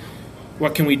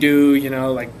 What can we do?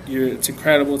 It's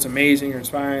incredible, it's amazing, you're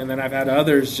inspiring. And then I've had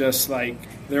others just like,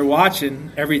 they're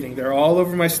watching everything. They're all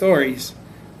over my stories,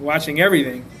 watching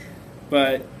everything.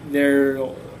 But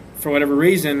for whatever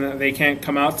reason, they can't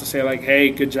come out to say like, hey,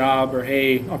 good job, or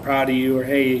hey, I'm proud of you, or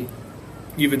hey,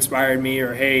 you've inspired me,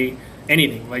 or hey,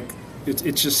 anything. Like,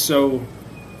 it's just so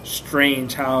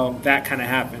strange how that kind of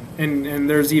happened. And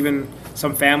there's even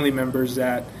some family members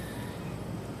that,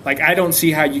 like, I don't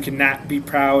see how you can not be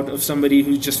proud of somebody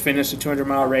who's just finished a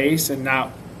 200-mile race and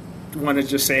not want to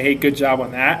just say, hey, good job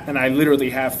on that. And I literally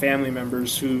have family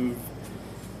members who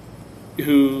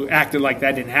acted like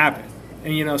that didn't happen.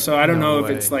 And, so I don't know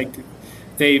if it's like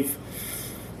they've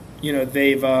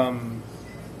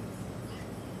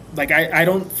like, I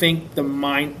don't think the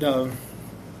mind of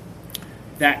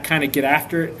that kind of get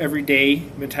after it every day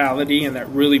mentality and that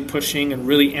really pushing and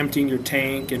really emptying your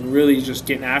tank and really just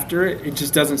getting after it, it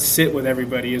just doesn't sit with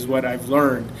everybody, is what I've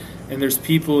learned. And there's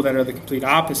people that are the complete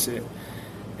opposite.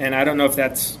 And I don't know if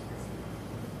that's,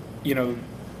 I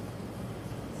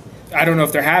don't know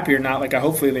if they're happy or not. Like,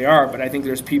 hopefully they are, but I think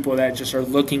there's people that just are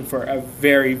looking for a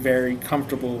very, very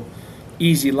comfortable,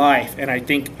 easy life. And I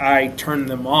think I turn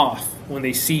them off when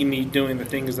they see me doing the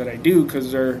things that I do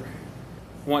because they're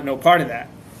want no part of that.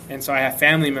 And so I have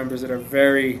family members that are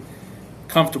very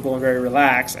comfortable and very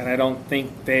relaxed, and I don't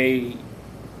think they,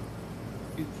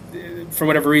 for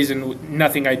whatever reason,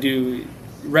 nothing I do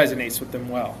resonates with them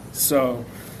well. So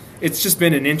it's just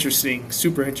been an interesting,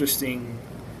 super interesting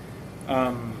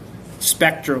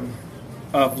spectrum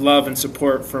of love and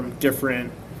support from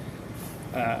different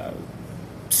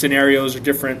scenarios or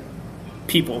different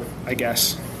people, I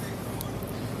guess.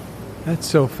 That's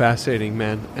so fascinating,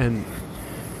 man. And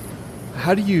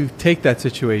how do you take that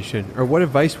situation, or what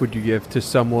advice would you give to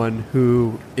someone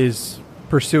who is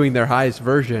pursuing their highest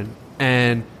version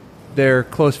and their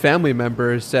close family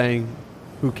member is saying,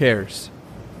 who cares?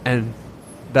 And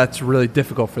that's really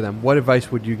difficult for them. What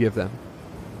advice would you give them?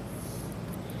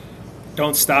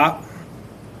 Don't stop.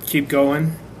 Keep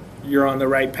going. You're on the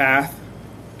right path.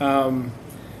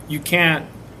 You can't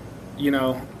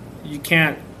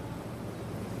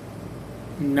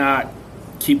not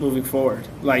keep moving forward.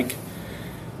 Like,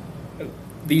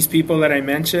 these people that I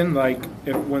mentioned, like,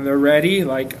 when they're ready,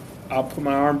 like, I'll put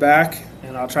my arm back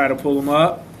and I'll try to pull them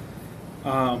up.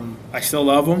 I still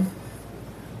love them,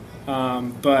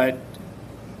 but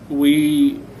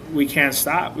we can't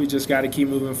stop. We just got to keep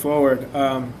moving forward.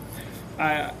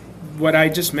 What I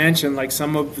just mentioned, like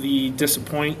some of the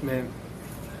disappointment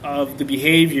of the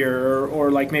behavior,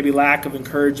 or like maybe lack of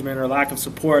encouragement or lack of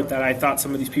support that I thought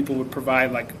some of these people would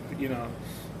provide, like,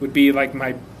 would be like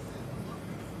my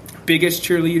biggest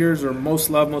cheerleaders or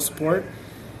most love, most support.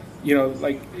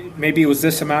 Like maybe it was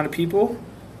this amount of people,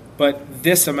 but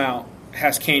this amount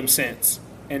has came since.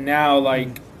 And now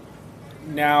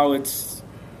it's,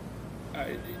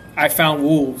 I found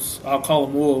wolves. I'll call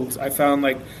them wolves. I found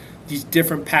like these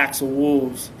different packs of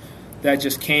wolves that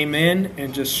just came in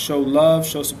and just show love,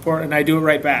 show support, and I do it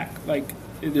right back. Like,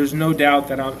 there's no doubt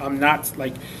that I'm not,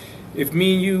 like, if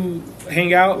me and you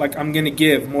hang out, like, I'm going to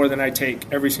give more than I take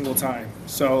every single time.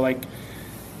 So, like,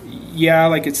 yeah,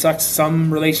 like, it sucks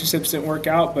some relationships didn't work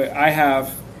out, but I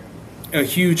have a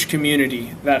huge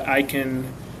community that I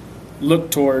can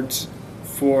look towards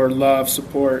for love,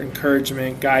 support,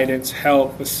 encouragement, guidance,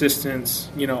 help, assistance,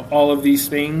 all of these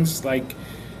things, like,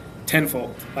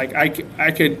 tenfold. Like,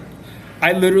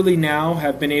 I literally now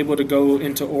have been able to go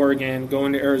into Oregon, go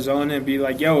into Arizona, and be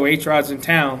like, "Yo, H-Rod's in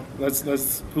town.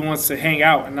 Let's who wants to hang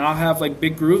out?" And I'll have like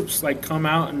big groups like come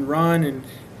out and run and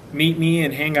meet me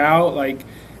and hang out. Like,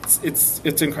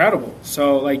 it's incredible.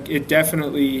 So like, it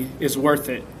definitely is worth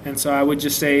it. And so I would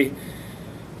just say,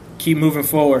 keep moving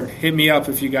forward. Hit me up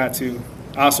if you got to.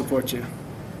 I'll support you.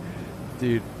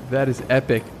 Dude, that is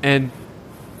epic. And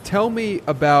tell me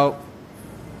about.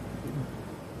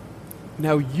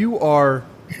 Now you are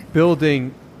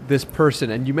building this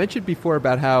person, and you mentioned before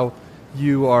about how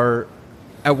you are,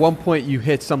 at one point you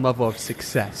hit some level of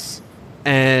success.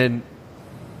 And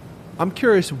I'm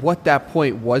curious what that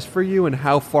point was for you and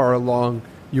how far along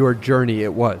your journey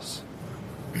it was.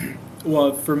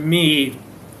 Well, for me,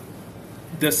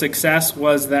 the success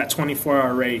was that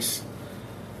 24-hour race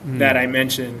that I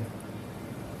mentioned.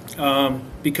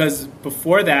 Because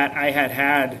before that, I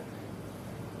had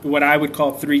what I would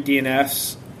call 3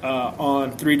 DNFs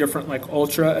on 3 different like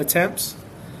ultra attempts.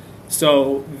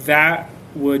 So that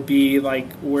would be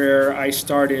like where I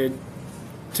started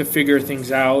to figure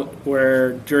things out,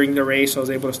 where during the race I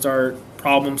was able to start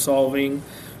problem solving,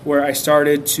 where I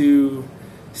started to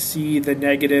see the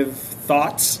negative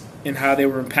thoughts and how they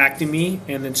were impacting me,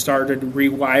 and then started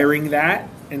rewiring that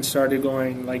and started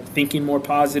going like thinking more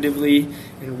positively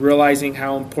and realizing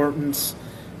how important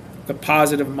the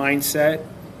positive mindset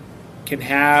can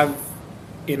have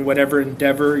in whatever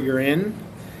endeavor you're in.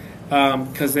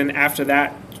 Because then after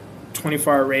that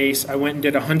 24-hour race, I went and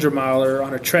did a 100-miler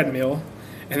on a treadmill,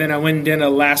 and then I went and did a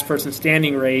last person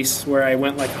standing race where I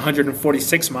went like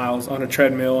 146 miles on a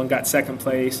treadmill and got second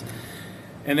place.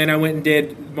 And then I went and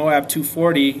did Moab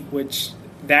 240, which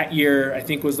that year I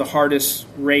think was the hardest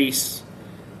race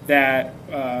that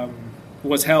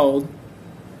was held,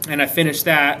 and I finished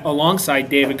that alongside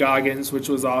David Goggins, which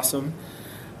was awesome.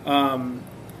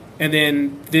 And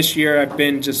then this year I've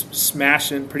been just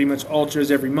smashing pretty much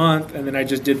ultras every month, and then I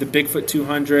just did the Bigfoot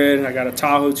 200 and I got a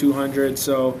Tahoe 200.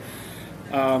 So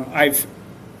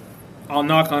I'll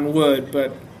knock on wood,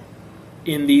 but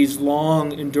in these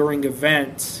long enduring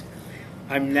events,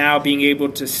 I'm now being able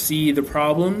to see the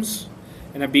problems,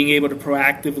 and I'm being able to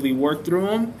proactively work through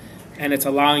them, and it's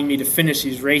allowing me to finish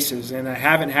these races. And I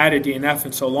haven't had a DNF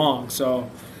in so long.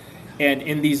 So, and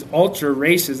in these ultra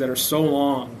races that are so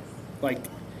long, like,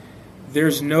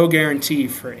 there's no guarantee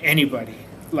for anybody.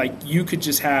 Like, you could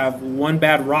just have one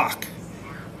bad rock,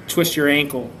 twist your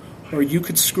ankle, or you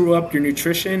could screw up your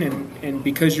nutrition, and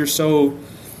because you're so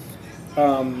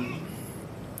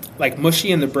like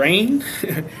mushy in the brain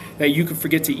that you could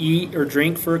forget to eat or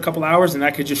drink for a couple hours, and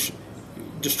that could just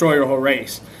destroy your whole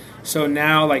race. So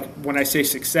now, like, when I say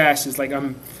success, is like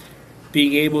I'm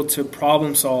being able to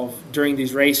problem solve during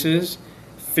these races,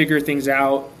 figure things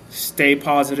out, stay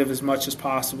positive as much as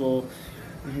possible,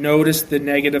 notice the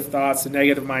negative thoughts, the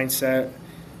negative mindset,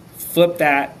 flip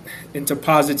that into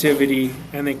positivity,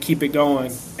 and then keep it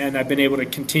going. And I've been able to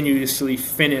continuously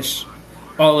finish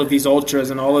all of these ultras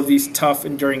and all of these tough,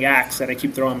 enduring acts that I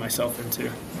keep throwing myself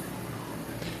into.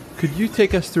 Could you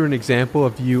take us through an example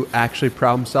of you actually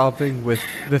problem solving with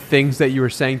the things that you were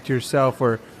saying to yourself,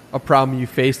 or a problem you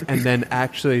faced, and then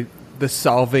actually the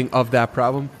solving of that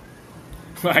problem?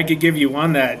 Well, I could give you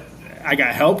one that I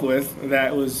got help with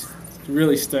that was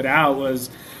really stood out. Was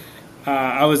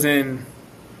I was in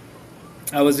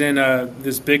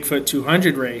this Bigfoot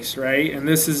 200 race, right? And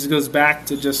this goes back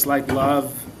to just like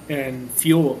love and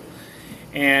fuel.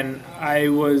 And I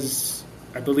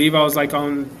believe I was like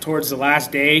on towards the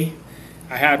last day.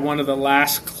 I had one of the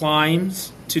last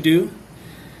climbs to do,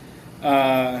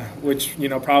 which,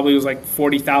 probably was like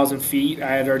 40,000 feet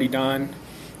I had already done.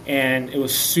 And it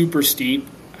was super steep.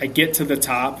 I get to the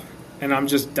top, and I'm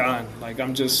just done. Like,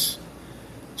 I'm just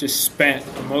spent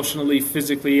emotionally,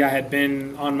 physically. I had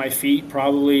been on my feet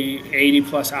probably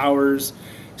 80-plus hours,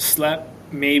 slept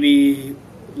maybe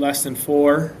less than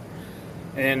 4,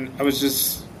 and I was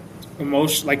just I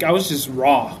was just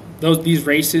raw. These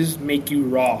races make you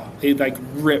raw. They, like,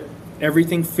 rip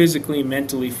everything physically and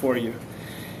mentally for you.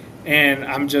 And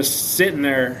I'm just sitting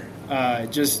there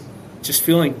just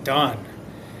feeling done.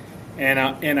 and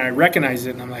I recognize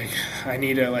it, and I'm like, I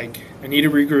need to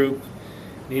regroup,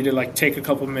 I need to like take a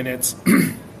couple minutes,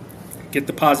 get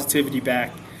the positivity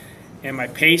back. And my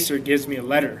pacer gives me a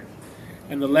letter,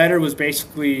 and the letter was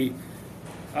basically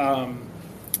a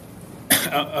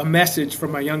message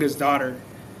from my youngest daughter,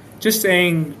 just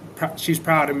saying she's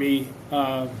proud of me,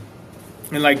 and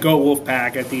like go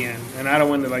Wolfpack at the end. And I don't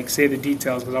want to like say the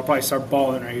details because I'll probably start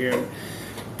bawling right here,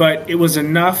 but it was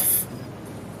enough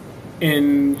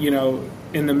in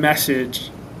the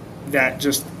message that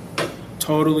just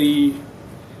totally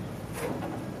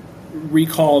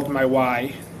recalled my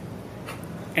why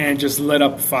and just lit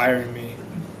up a fire in me.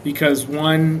 Because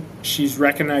one, she's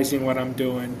recognizing what I'm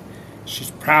doing, she's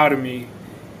proud of me,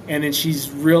 and then she's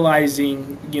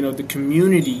realizing the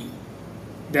community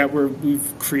that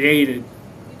we've created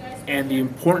and the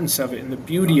importance of it and the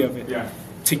beauty of it. Yeah.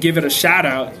 To give it a shout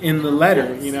out in the letter,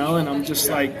 and I'm just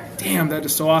like, damn, that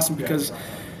is so awesome, because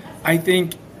I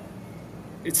think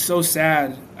it's so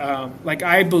sad. Like,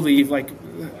 I believe, like,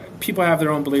 people have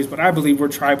their own beliefs, but I believe we're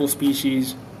tribal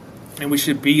species, and we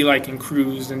should be like in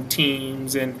crews and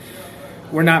teams, and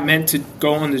we're not meant to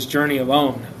go on this journey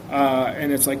alone.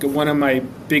 And it's like one of my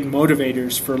big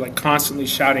motivators for like constantly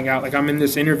shouting out. Like, I'm in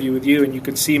this interview with you, and you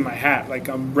could see my hat. Like,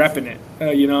 I'm repping it.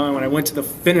 And when I went to the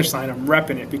finish line, I'm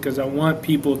repping it because I want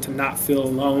people to not feel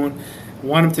alone. I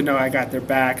want them to know I got their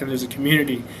back, and there's a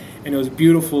community. And it was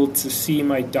beautiful to see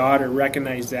my daughter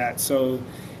recognize that. So,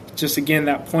 just again,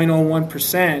 that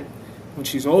 0.01%. When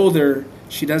she's older,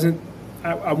 she doesn't.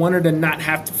 I want her to not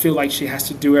have to feel like she has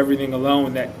to do everything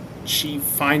alone. That she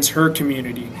finds her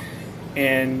community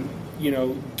and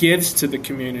gives to the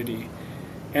community,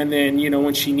 and then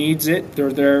when she needs it,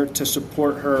 they're there to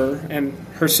support her and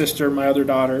her sister, my other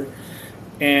daughter,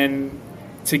 and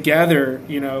together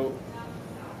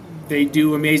they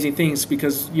do amazing things,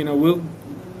 because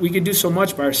we could do so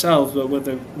much by ourselves, but with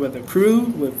a crew,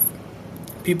 with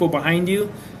people behind you,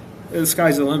 the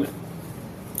sky's the limit.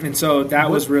 And so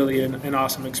that was really an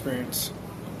awesome experience.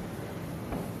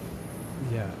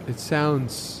 Yeah, it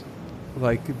sounds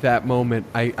like that moment.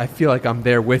 I feel like I'm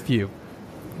there with you,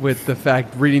 with the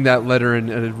fact reading that letter at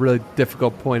a really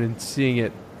difficult point and seeing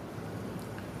it.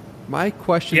 My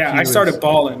question. Yeah, I started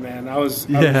bawling, man. I was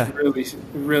really,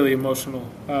 really emotional.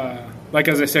 Like,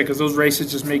 as I said, because those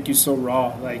races just make you so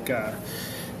raw. Like,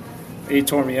 it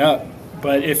tore me up,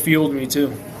 but it fueled me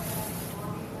too.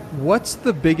 What's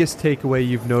the biggest takeaway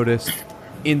you've noticed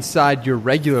inside your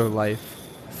regular life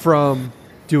from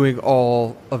doing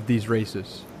all of these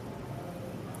races?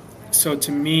 So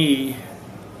to me,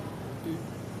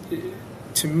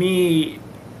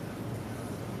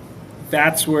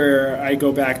 that's where I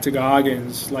go back to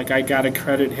Goggins. Like, I got to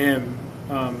credit him.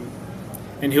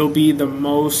 And he'll be the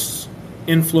most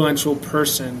influential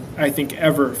person, I think,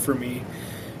 ever for me.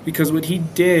 Because what he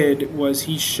did was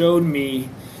he showed me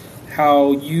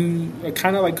how you,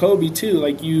 kind of like Kobe too,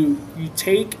 like you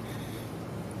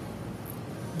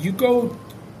go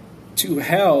to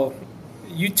hell,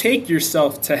 you take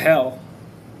yourself to hell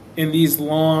in these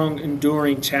long,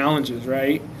 enduring challenges,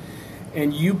 right?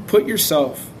 And you put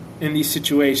yourself in these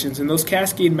situations. In those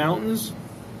Cascade Mountains,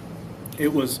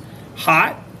 it was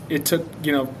hot. It took,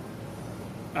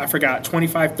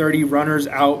 25, 30 runners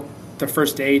out the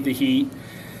first day, the heat.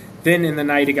 Then in the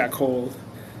night, it got cold.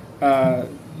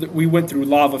 We went through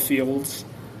lava fields.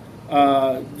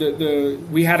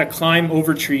 We had to climb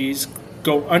over trees,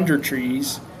 go under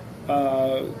trees.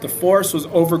 The forest was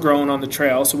overgrown on the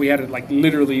trail, so we had to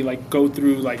literally go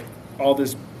through all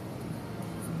this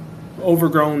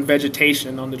overgrown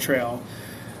vegetation on the trail.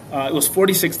 It was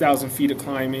 46,000 feet of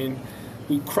climbing.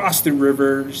 We crossed the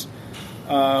rivers.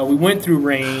 We went through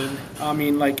rain. I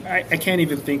mean, I can't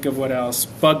even think of what else.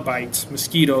 Bug bites,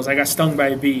 mosquitoes. I got stung by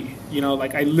a bee.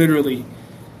 I literally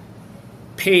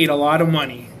paid a lot of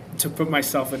money to put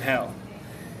myself in hell.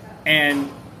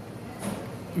 And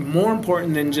more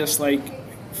important than just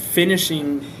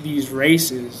finishing these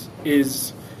races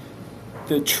is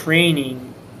the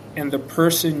training and the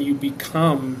person you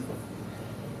become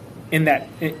in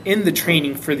the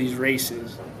training for these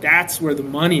races. That's where the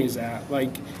money is at.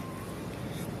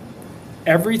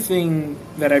 Everything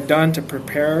that I've done to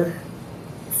prepare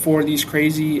for these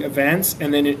crazy events,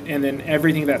 and then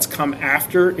everything that's come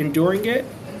after enduring it,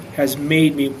 has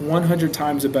made me 100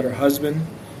 times a better husband,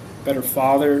 better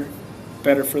father,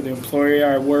 better for the employer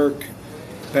I work,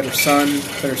 better son,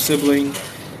 better sibling.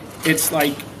 It's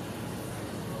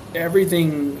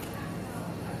everything.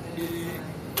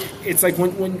 It's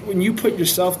when you put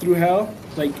yourself through hell,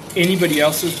 anybody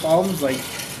else's problems,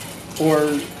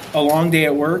 or a long day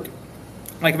at work.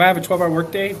 If I have a 12-hour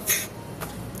work day,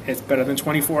 it's better than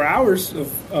 24 hours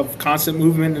of constant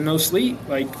movement and no sleep.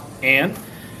 Like, and,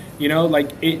 you know,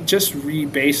 like it just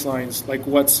re-baselines like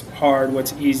what's hard,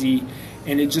 what's easy.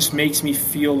 And it just makes me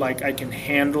feel like I can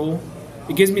handle,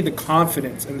 it gives me the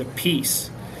confidence and the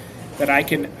peace that I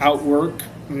can outwork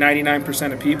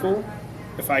 99% of people.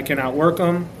 If I can outwork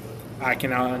them, I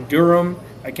can out-endure them,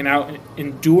 I can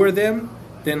out-endure them,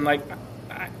 then like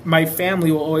my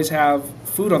family will always have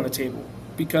food on the table,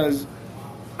 because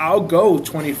I'll go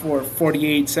 24,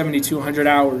 48, 72, 100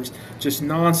 hours, just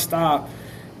nonstop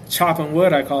chopping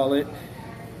wood, I call it,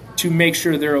 to make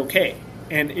sure they're okay.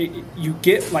 And you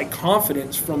get like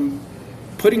confidence from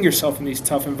putting yourself in these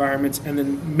tough environments and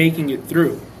then making it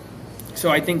through. So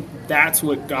I think that's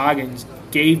what Goggins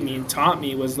gave me and taught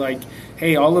me, was like,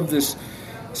 hey, all of this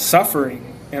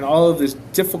suffering and all of this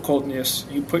difficultness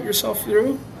you put yourself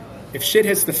through, if shit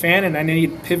hits the fan and I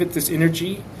need to pivot this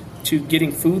energy to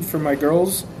getting food for my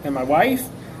girls and my wife,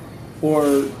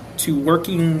 or to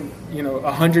working,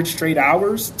 100 straight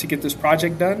hours to get this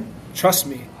project done, trust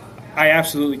me, I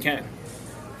absolutely can.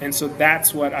 And so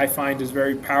that's what I find is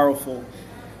very powerful.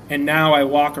 And now I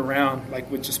walk around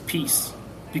like with just peace,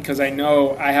 because I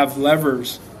know I have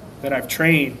levers that I've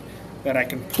trained that I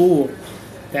can pull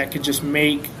that could just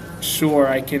make sure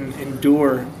I can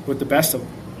endure with the best of them.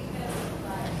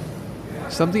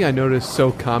 Something I noticed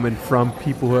so common from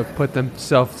people who have put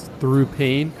themselves through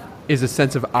pain is a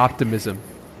sense of optimism.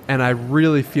 And I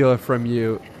really feel it from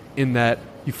you, in that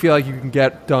you feel like you can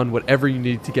get done whatever you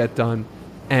need to get done,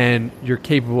 and you're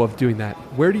capable of doing that.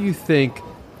 Where do you think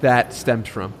that stems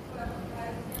from?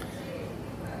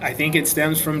 I think it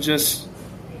stems from just,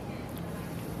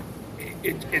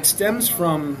 it stems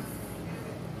from,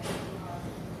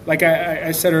 like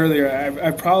I said earlier,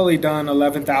 I've probably done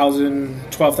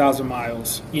 11,000, 12,000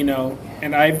 miles,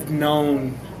 and I've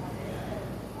known,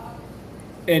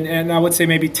 and I would say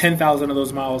maybe 10,000 of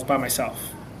those miles by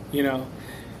myself,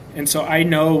 and so I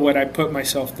know what I put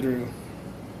myself through.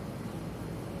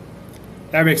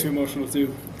 That makes me emotional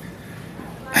too.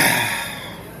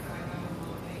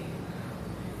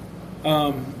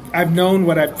 I've known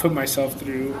what I've put myself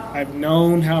through. I've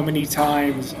known how many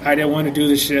times I didn't want to do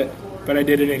this shit, but I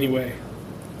did it anyway.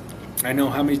 I know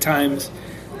how many times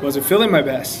I wasn't feeling my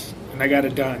best, and I got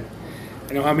it done.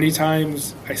 I know how many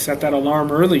times I set that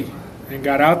alarm early and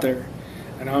got out there.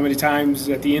 I know how many times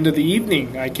at the end of the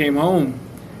evening I came home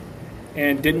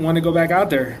and didn't want to go back out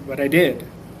there, but I did.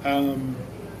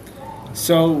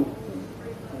 So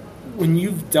when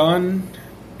you've done,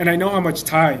 and I know how much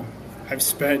time I've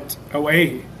spent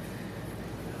away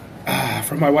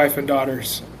from my wife and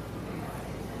daughters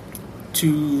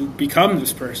to become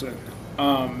this person.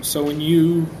 So when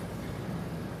you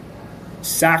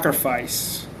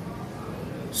sacrifice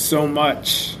so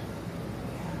much,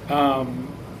 you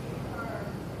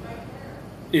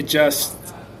just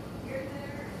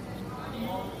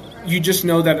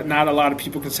know that not a lot of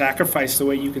people can sacrifice the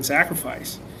way you can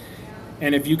sacrifice.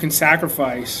 And if you can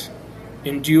sacrifice,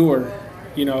 endure,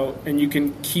 and you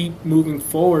can keep moving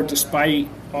forward despite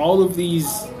all of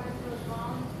these,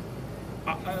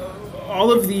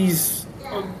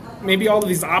 maybe all of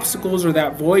these obstacles, or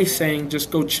that voice saying, just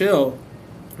go chill.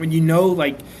 When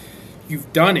like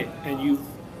you've done it and you've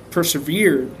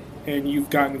persevered and you've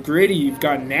gotten gritty, you've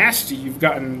gotten nasty, you've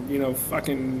gotten,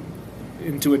 fucking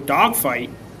into a dogfight,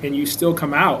 and you still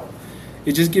come out.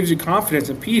 It just gives you confidence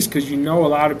and peace, because a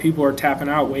lot of people are tapping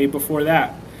out way before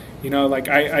that. Like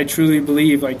I truly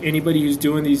believe like anybody who's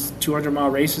doing these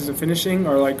 200-mile races and finishing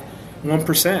are like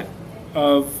 1%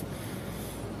 of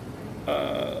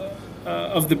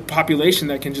the population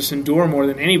that can just endure more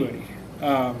than anybody.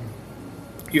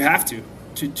 You have to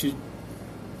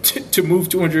move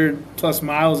 200 plus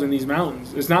miles in these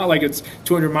mountains. It's not like it's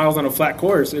 200 miles on a flat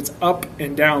course. It's up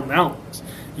and down mountains.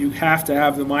 You have to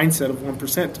have the mindset of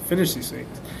 1% to finish these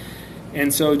things.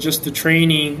 And so just the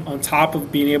training on top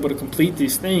of being able to complete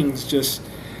these things, just,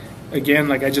 again,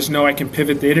 like I just know I can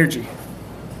pivot the energy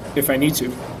if I need to.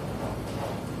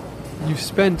 You've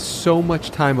spent so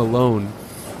much time alone.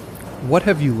 What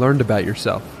have you learned about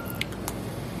yourself?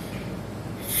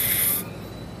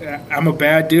 I'm a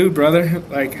bad dude, brother.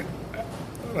 Like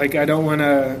I don't want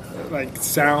to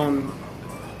sound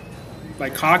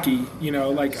like cocky,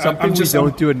 Something we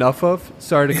don't do enough of,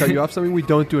 sorry to cut you off, something we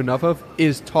don't do enough of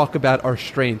is talk about our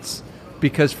strengths,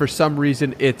 because for some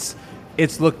reason it's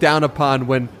looked down upon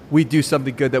when we do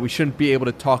something good that we shouldn't be able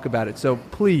to talk about it. So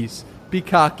please be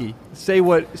cocky. Say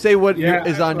what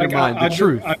is on your mind, the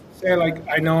truth. I say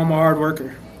I know I'm a hard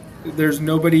worker. There's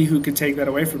nobody who could take that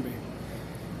away from me.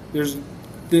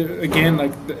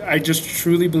 I just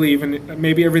truly believe, and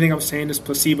maybe everything I'm saying is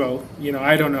placebo.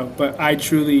 I don't know, but I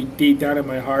truly, deep down in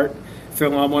my heart,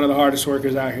 feel I'm one of the hardest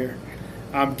workers out here.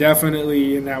 I'm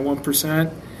definitely in that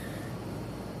 1%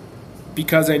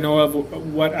 because I know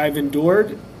of what I've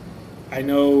endured. I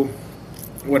know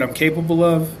what I'm capable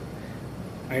of.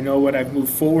 I know what I've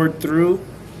moved forward through.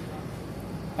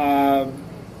 And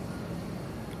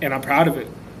I'm proud of it.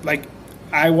 Like,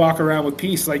 I walk around with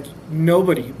peace. Like,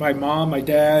 nobody, my mom, my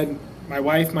dad, my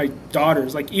wife, my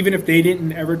daughters, like, even if they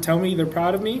didn't ever tell me they're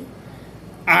proud of me,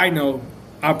 I know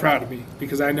I'm proud of me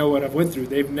because I know what I've went through.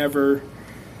 They've never,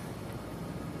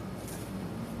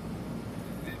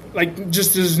 like,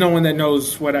 just there's no one that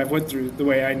knows what I've went through the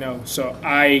way I know. So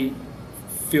I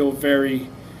feel very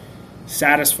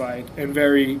satisfied and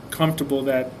very comfortable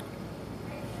that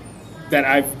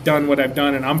I've done what I've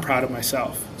done, and I'm proud of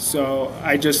myself. So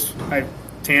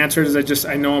to answer it is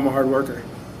I know I'm a hard worker.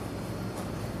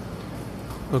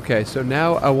 Okay, so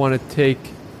now I want to take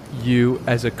you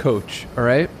as a coach, all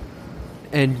right?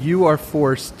 And you are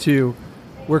forced to,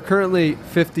 we're currently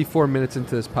 54 minutes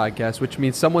into this podcast, which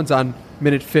means someone's on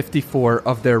minute 54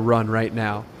 of their run right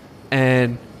now.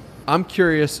 And I'm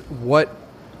curious what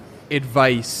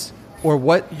advice or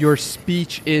what your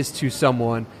speech is to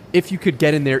someone if you could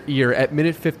get in their ear at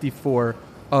minute 54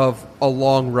 of a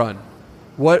long run.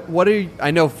 What are you,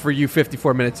 I know for you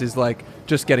 54 minutes is like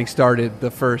just getting started,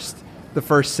 the first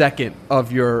second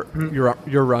of your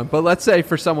run. But let's say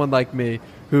for someone like me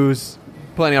who's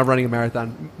planning on running a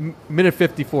marathon, minute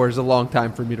 54 is a long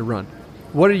time for me to run.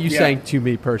 What are you saying to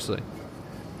me personally?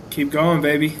 Keep going,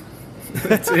 baby.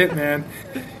 That's it, man.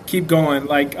 Keep going.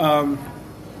 Like,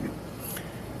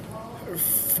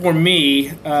 for me,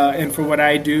 and for what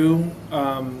I do,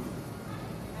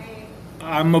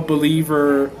 I'm a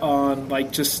believer on,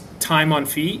 like, just time on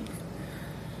feet.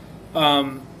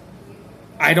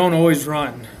 I don't always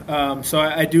run. So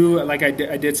I do, like I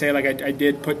did say, like I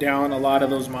did put down a lot of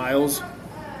those miles,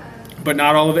 but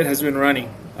not all of it has been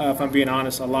running, if I'm being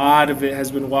honest. A lot of it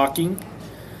has been walking.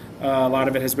 A lot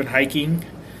of it has been hiking.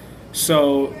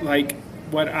 So, like,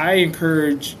 what I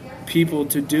encourage people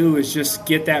to do is just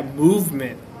get that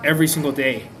movement every single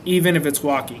day, even if it's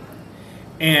walking.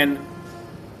 And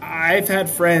I've had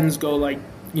friends go like,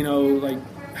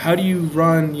 how do you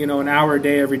run, an hour a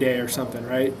day every day or something,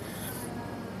 right?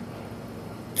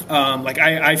 Like,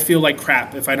 I feel like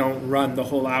crap if I don't run the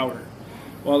whole hour.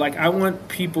 Well, like, I want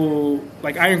people,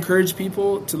 like, I encourage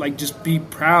people to, like, just be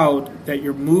proud that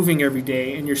you're moving every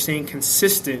day and you're staying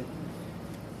consistent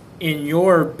in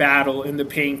your battle in the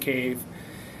pain cave,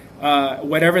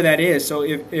 whatever that is. So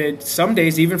if some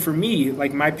days, even for me,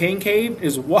 like, my pain cave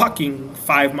is walking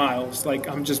 5 miles. Like,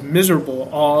 I'm just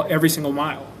miserable every single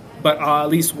mile, but I'll at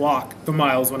least walk the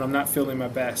miles when I'm not feeling my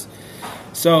best.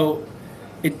 So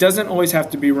it doesn't always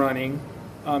have to be running.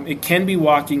 It can be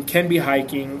walking, can be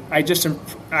hiking. I just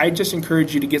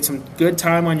encourage you to get some good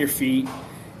time on your feet,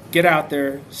 get out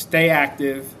there, stay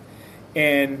active,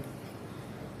 and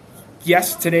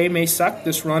yes, today may suck.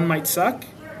 This run might suck,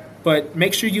 but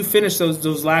make sure you finish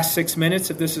those last 6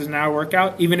 minutes if this is an hour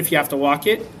workout, even if you have to walk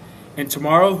it. And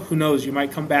tomorrow, who knows, you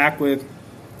might come back with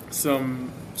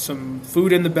some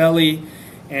food in the belly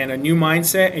and a new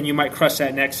mindset, and you might crush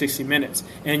that next 60 minutes.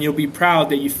 And you'll be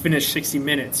proud that you finished 60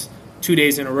 minutes 2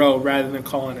 days in a row rather than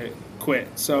calling it quit.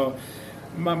 So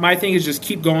my thing is just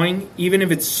keep going. Even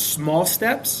if it's small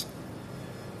steps,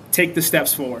 take the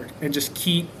steps forward and just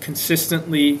keep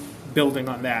consistently building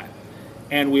on that.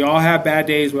 And we all have bad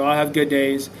days. We all have good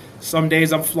days. Some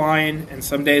days I'm flying and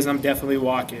some days I'm definitely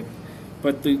walking.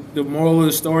 But the moral of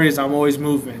the story is I'm always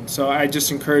moving. So I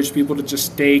just encourage people to just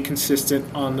stay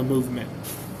consistent on the movement.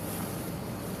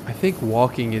 I think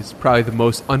walking is probably the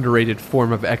most underrated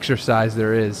form of exercise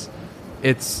there is.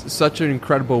 It's such an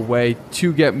incredible way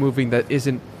to get moving that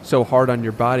isn't so hard on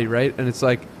your body, right? And it's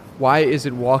like, why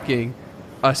isn't walking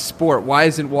a sport? Why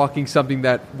isn't walking something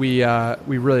that we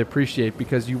really appreciate?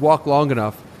 Because you walk long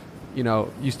enough,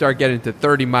 you start getting to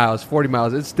 30 miles, 40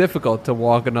 miles. It's difficult to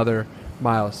walk another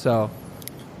mile. So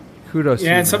kudos to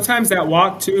you. Yeah, and sometimes that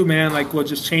walk too, man, like, will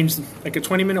just change. Like, a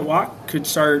 20-minute walk could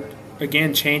start,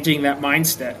 again, changing that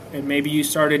mindset. And maybe you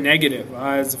started negative.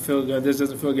 Does it feel good? This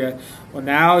doesn't feel good. Well,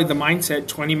 now the mindset,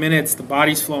 20 minutes, the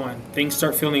body's flowing. Things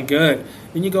start feeling good.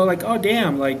 Then you go like, oh,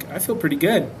 damn, like, I feel pretty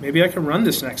good. Maybe I can run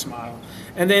this next mile.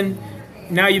 And then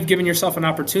now you've given yourself an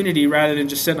opportunity rather than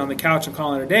just sitting on the couch and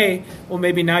calling it a day. Well,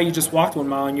 maybe now you just walked 1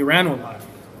 mile and you ran 1 mile.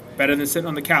 Better than sitting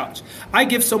on the couch. I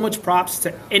give so much props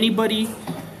to anybody,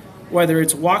 whether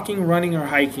it's walking, running, or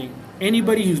hiking,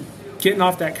 anybody who's getting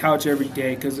off that couch every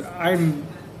day, because I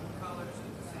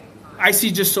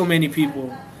see just so many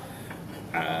people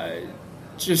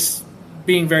just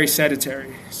being very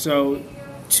sedentary. So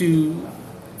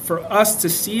for us to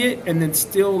see it and then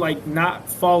still like not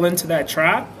fall into that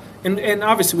trap, and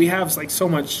obviously we have like so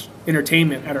much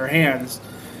entertainment at our hands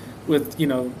with, you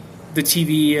know, the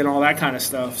TV and all that kind of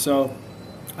stuff. So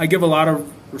I give a lot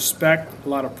of respect, a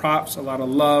lot of props, a lot of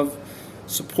love,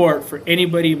 support for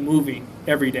anybody moving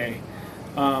every day.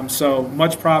 So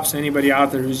much props to anybody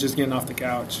out there who's just getting off the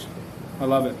couch. I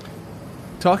love it.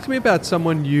 Talk to me about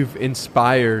someone you've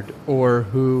inspired or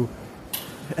who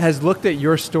has looked at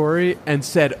your story and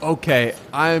said, okay,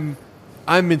 I'm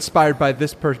inspired by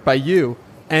this person, by you.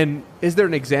 And is there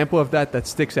an example of that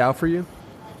sticks out for you?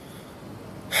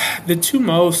 The two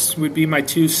most would be my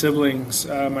two siblings,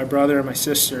 my brother and my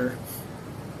sister.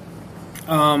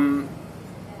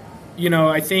 You know,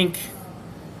 I think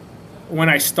when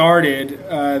I started,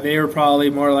 they were probably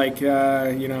more like,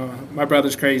 you know, my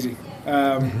brother's crazy.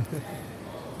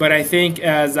 But I think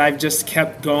as I've just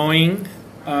kept going,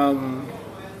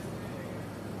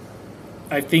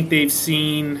 I think they've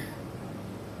seen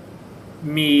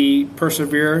me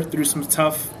persevere through some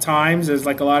tough times, as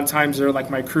like a lot of times they're like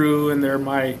my crew and they're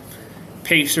my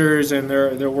pacers and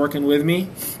they're working with me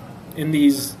in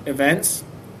these events.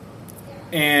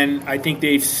 And I think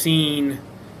they've seen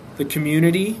the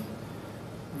community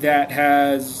that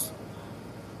has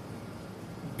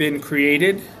been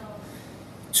created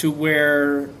to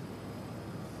where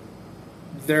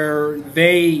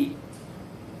they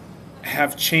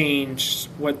have changed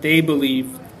what they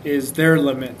believe is their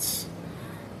limits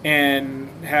and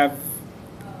have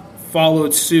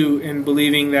followed suit in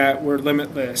believing that we're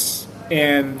limitless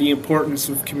and the importance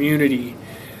of community,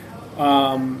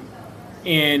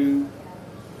 and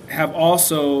have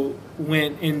also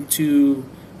went into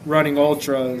running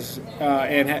ultras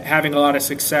and having a lot of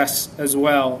success as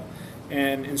well,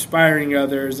 and inspiring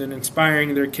others and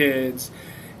inspiring their kids.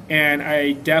 And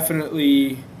I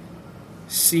definitely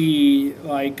see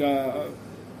like a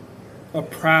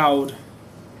proudness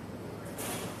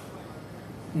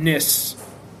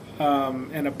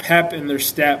and a pep in their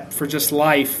step for just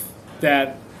life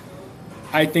that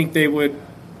I think they would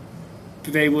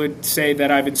say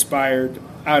that I've inspired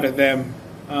out of them,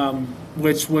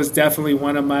 which was definitely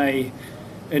one of my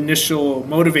initial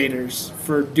motivators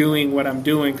for doing what I'm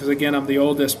doing, because again, I'm the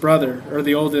oldest brother or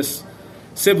the oldest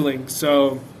sibling,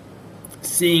 so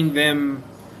seeing them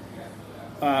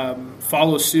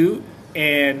follow suit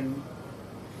and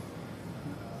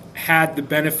had the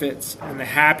benefits and the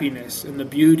happiness and the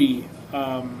beauty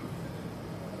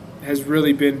has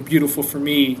really been beautiful for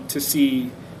me to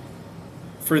see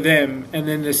for them, and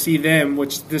then to see them,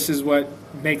 which this is what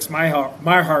makes my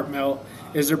heart melt,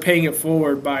 is they're paying it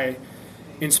forward by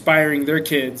inspiring their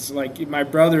kids. Like my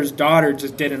brother's daughter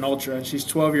just did an ultra and she's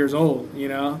 12 years old, you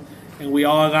know, and we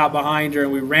all got behind her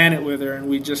and we ran it with her, and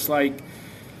we just like,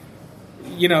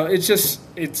 you know,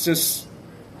 it's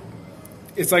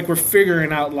like we're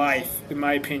figuring out life, in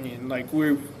my opinion. Like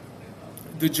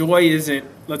the joy isn't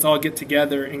let's all get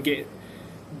together and get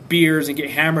beers and get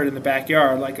hammered in the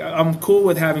backyard. Like I'm cool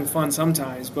with having fun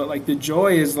sometimes, but like the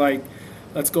joy is like,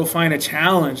 let's go find a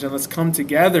challenge and let's come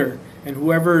together, and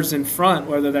whoever's in front,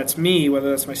 whether that's me, whether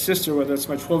that's my sister, whether that's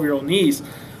my 12-year-old niece,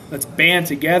 let's band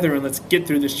together and let's get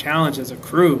through this challenge as a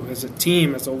crew, as a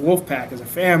team, as a Wolfpack, as a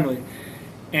family.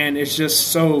 And it's just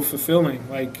so fulfilling.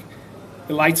 Like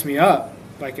it lights me up.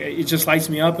 Like it just lights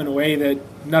me up in a way that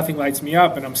nothing lights me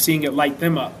up, and I'm seeing it light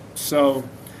them up. So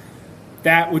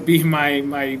that would be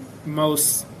my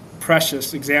most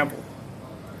precious example.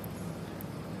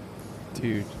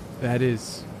 Dude, that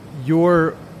is,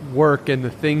 your work and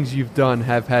the things you've done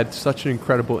have had such an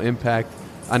incredible impact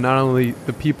on not only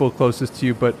the people closest to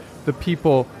you, but the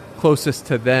people closest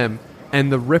to them.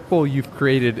 And the ripple you've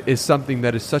created is something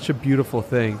that is such a beautiful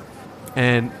thing.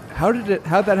 And how'd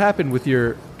that happen with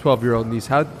your 12-year-old niece?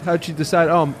 How'd she decide,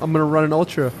 I'm going to run an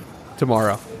ultra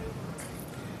tomorrow?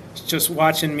 Just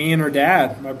watching me and her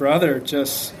dad, my brother,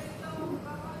 just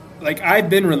like, I've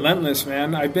been relentless,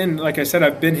 man. Like I said,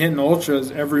 I've been hitting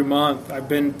ultras every month. I've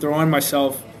been throwing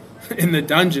myself in the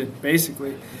dungeon,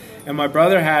 basically. And my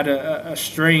brother had a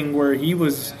string where he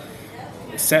was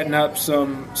setting up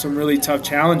some really tough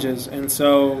challenges. And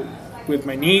so with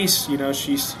my niece, you know,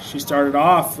 she started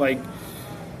off like,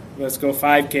 let's go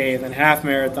 5K, and then half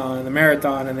marathon, and the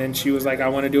marathon, and then she was like, I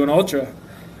want to do an ultra.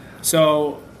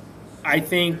 So I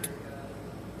think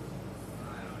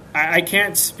I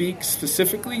can't speak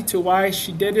specifically to why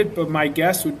she did it, but my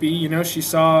guess would be, you know, she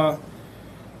saw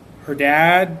her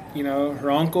dad, you know,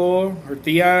 her uncle, her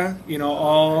tia, you know,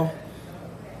 all,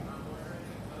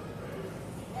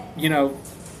 you know,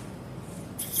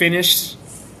 finish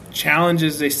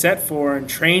challenges they set for and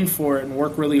train for it and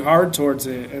work really hard towards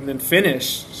it and then finish.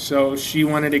 So she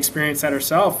wanted to experience that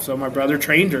herself. So my brother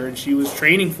trained her and she was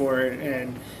training for it.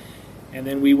 And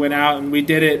then we went out and we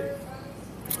did it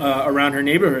around her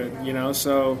neighborhood, you know.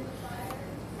 So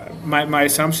my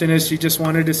assumption is she just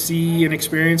wanted to see and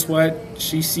experience what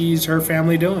she sees her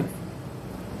family doing.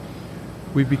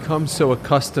 We become so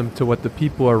accustomed to what the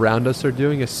people around us are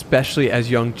doing, especially as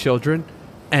young children.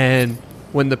 And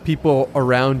when the people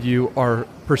around you are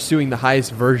pursuing the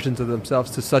highest versions of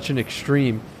themselves to such an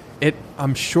extreme, it,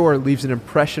 I'm sure, leaves an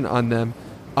impression on them,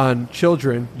 on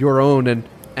children, your own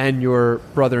and your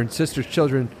brother and sister's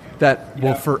children, that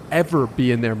will forever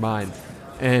be in their mind.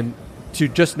 And to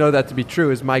just know that to be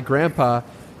true is my grandpa,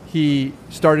 he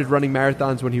started running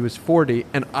marathons when he was 40,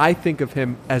 and I think of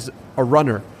him as a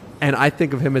runner, and I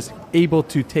think of him as able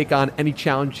to take on any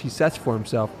challenge he sets for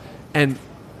himself. And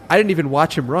I didn't even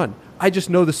watch him run. I just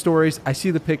know the stories, I see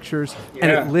the pictures,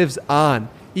 and it lives on.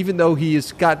 Even though he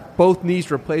has got both knees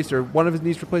replaced or one of his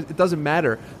knees replaced, it doesn't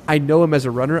matter. I know him as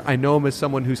a runner. I know him as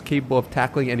someone who's capable of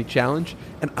tackling any challenge,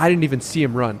 and I didn't even see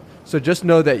him run. So just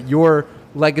know that your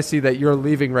legacy that you're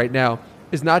leaving right now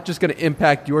is not just going to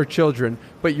impact your children,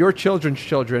 but your children's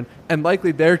children, and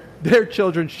likely their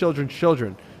children's children's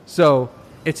children. So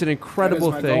it's an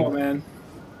incredible that is my thing. goal, man.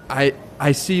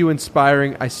 I see you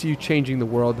inspiring. I see you changing the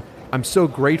world. I'm so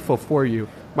grateful for you.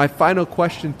 My final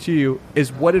question to you is,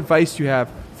 what advice do you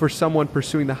have for someone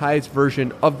pursuing the highest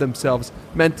version of themselves,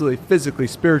 mentally, physically,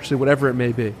 spiritually, whatever it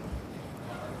may be?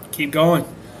 Keep going.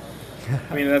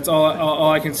 I mean, that's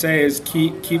all I can say is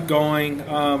keep going.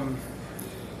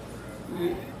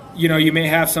 You know, you may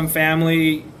have some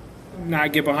family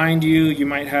not get behind you. You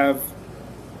might have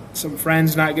some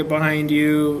friends not get behind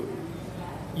you.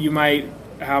 You might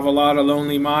have a lot of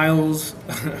lonely miles.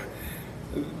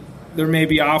 There may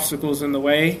be obstacles in the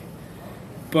way,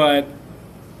 but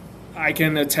I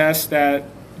can attest that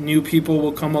new people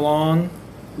will come along,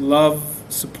 love,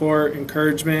 support,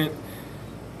 encouragement.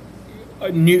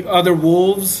 Other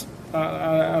wolves,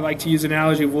 I like to use the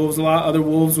analogy of wolves a lot. Other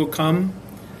wolves will come.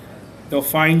 They'll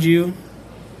find you.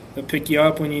 They'll pick you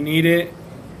up when you need it,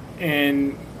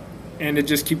 and to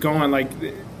just keep going. Like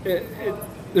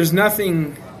there's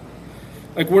nothing.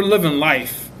 Like, we're living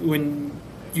life when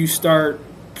you start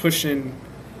pushing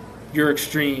your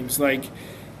extremes. Like,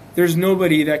 there's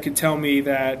nobody that could tell me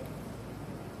that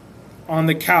on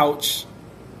the couch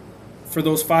for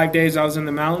those 5 days I was in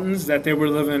the mountains that they were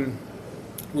living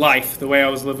life the way I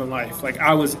was living life. Like,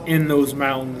 I was in those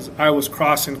mountains. I was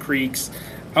crossing creeks.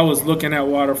 I was looking at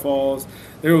waterfalls.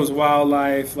 There was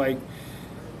wildlife. Like,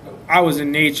 I was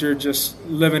in nature just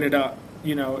living it up,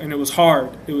 you know, and it was hard.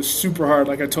 It was super hard.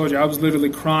 Like I told you, I was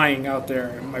literally crying out there.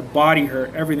 And my body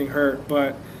hurt. Everything hurt.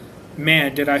 But,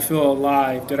 man, did I feel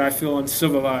alive? Did I feel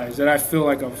uncivilized? Did I feel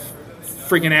like a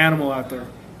freaking animal out there?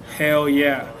 Hell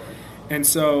yeah. And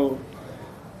so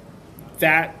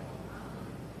that,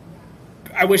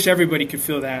 I wish everybody could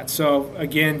feel that. So,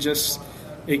 again, just,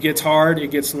 it gets hard.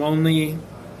 It gets lonely.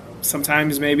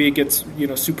 Sometimes maybe it gets, you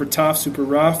know, super tough, super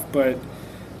rough, but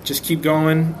just keep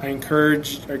going. I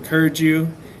encourage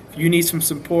you. If you need some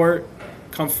support,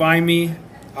 come find me.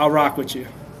 I'll rock with you.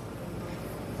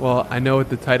 Well, I know what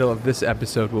the title of this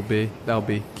episode will be. That'll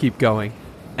be Keep Going.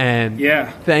 And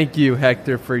thank you,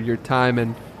 Hector, for your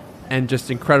time and just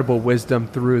incredible wisdom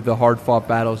through the hard-fought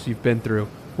battles you've been through.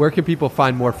 Where can people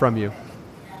find more from you?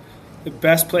 The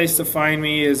best place to find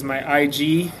me is my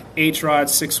IG,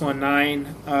 HRod619.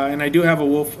 And I do have a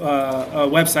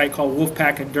website called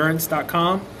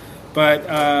wolfpackendurance.com.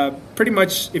 But pretty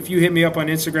much if you hit me up on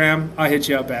Instagram, I'll hit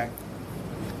you up back.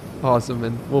 Awesome,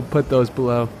 and we'll put those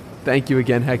below. Thank you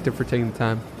again, Hector, for taking the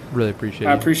time. Really appreciate it.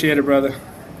 I appreciate it, brother.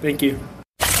 Thank you.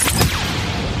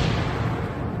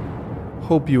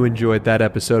 Hope you enjoyed that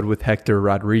episode with Hector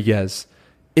Rodriguez.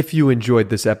 If you enjoyed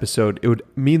this episode, it would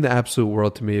mean the absolute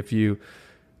world to me if you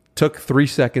took 3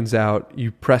 seconds out,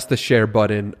 you press the share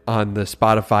button on the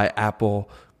Spotify, Apple,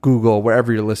 Google,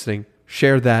 wherever you're listening.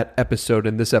 Share that episode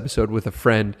and this episode with a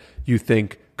friend you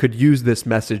think could use this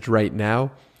message right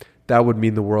now. That would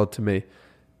mean the world to me.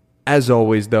 As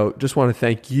always, though, just want to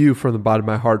thank you from the bottom of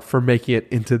my heart for making it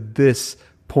into this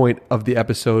point of the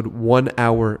episode, 1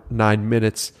 hour, 9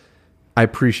 minutes. I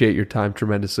appreciate your time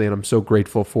tremendously, and I'm so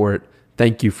grateful for it.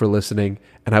 Thank you for listening,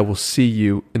 and I will see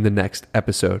you in the next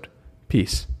episode.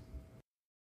 Peace.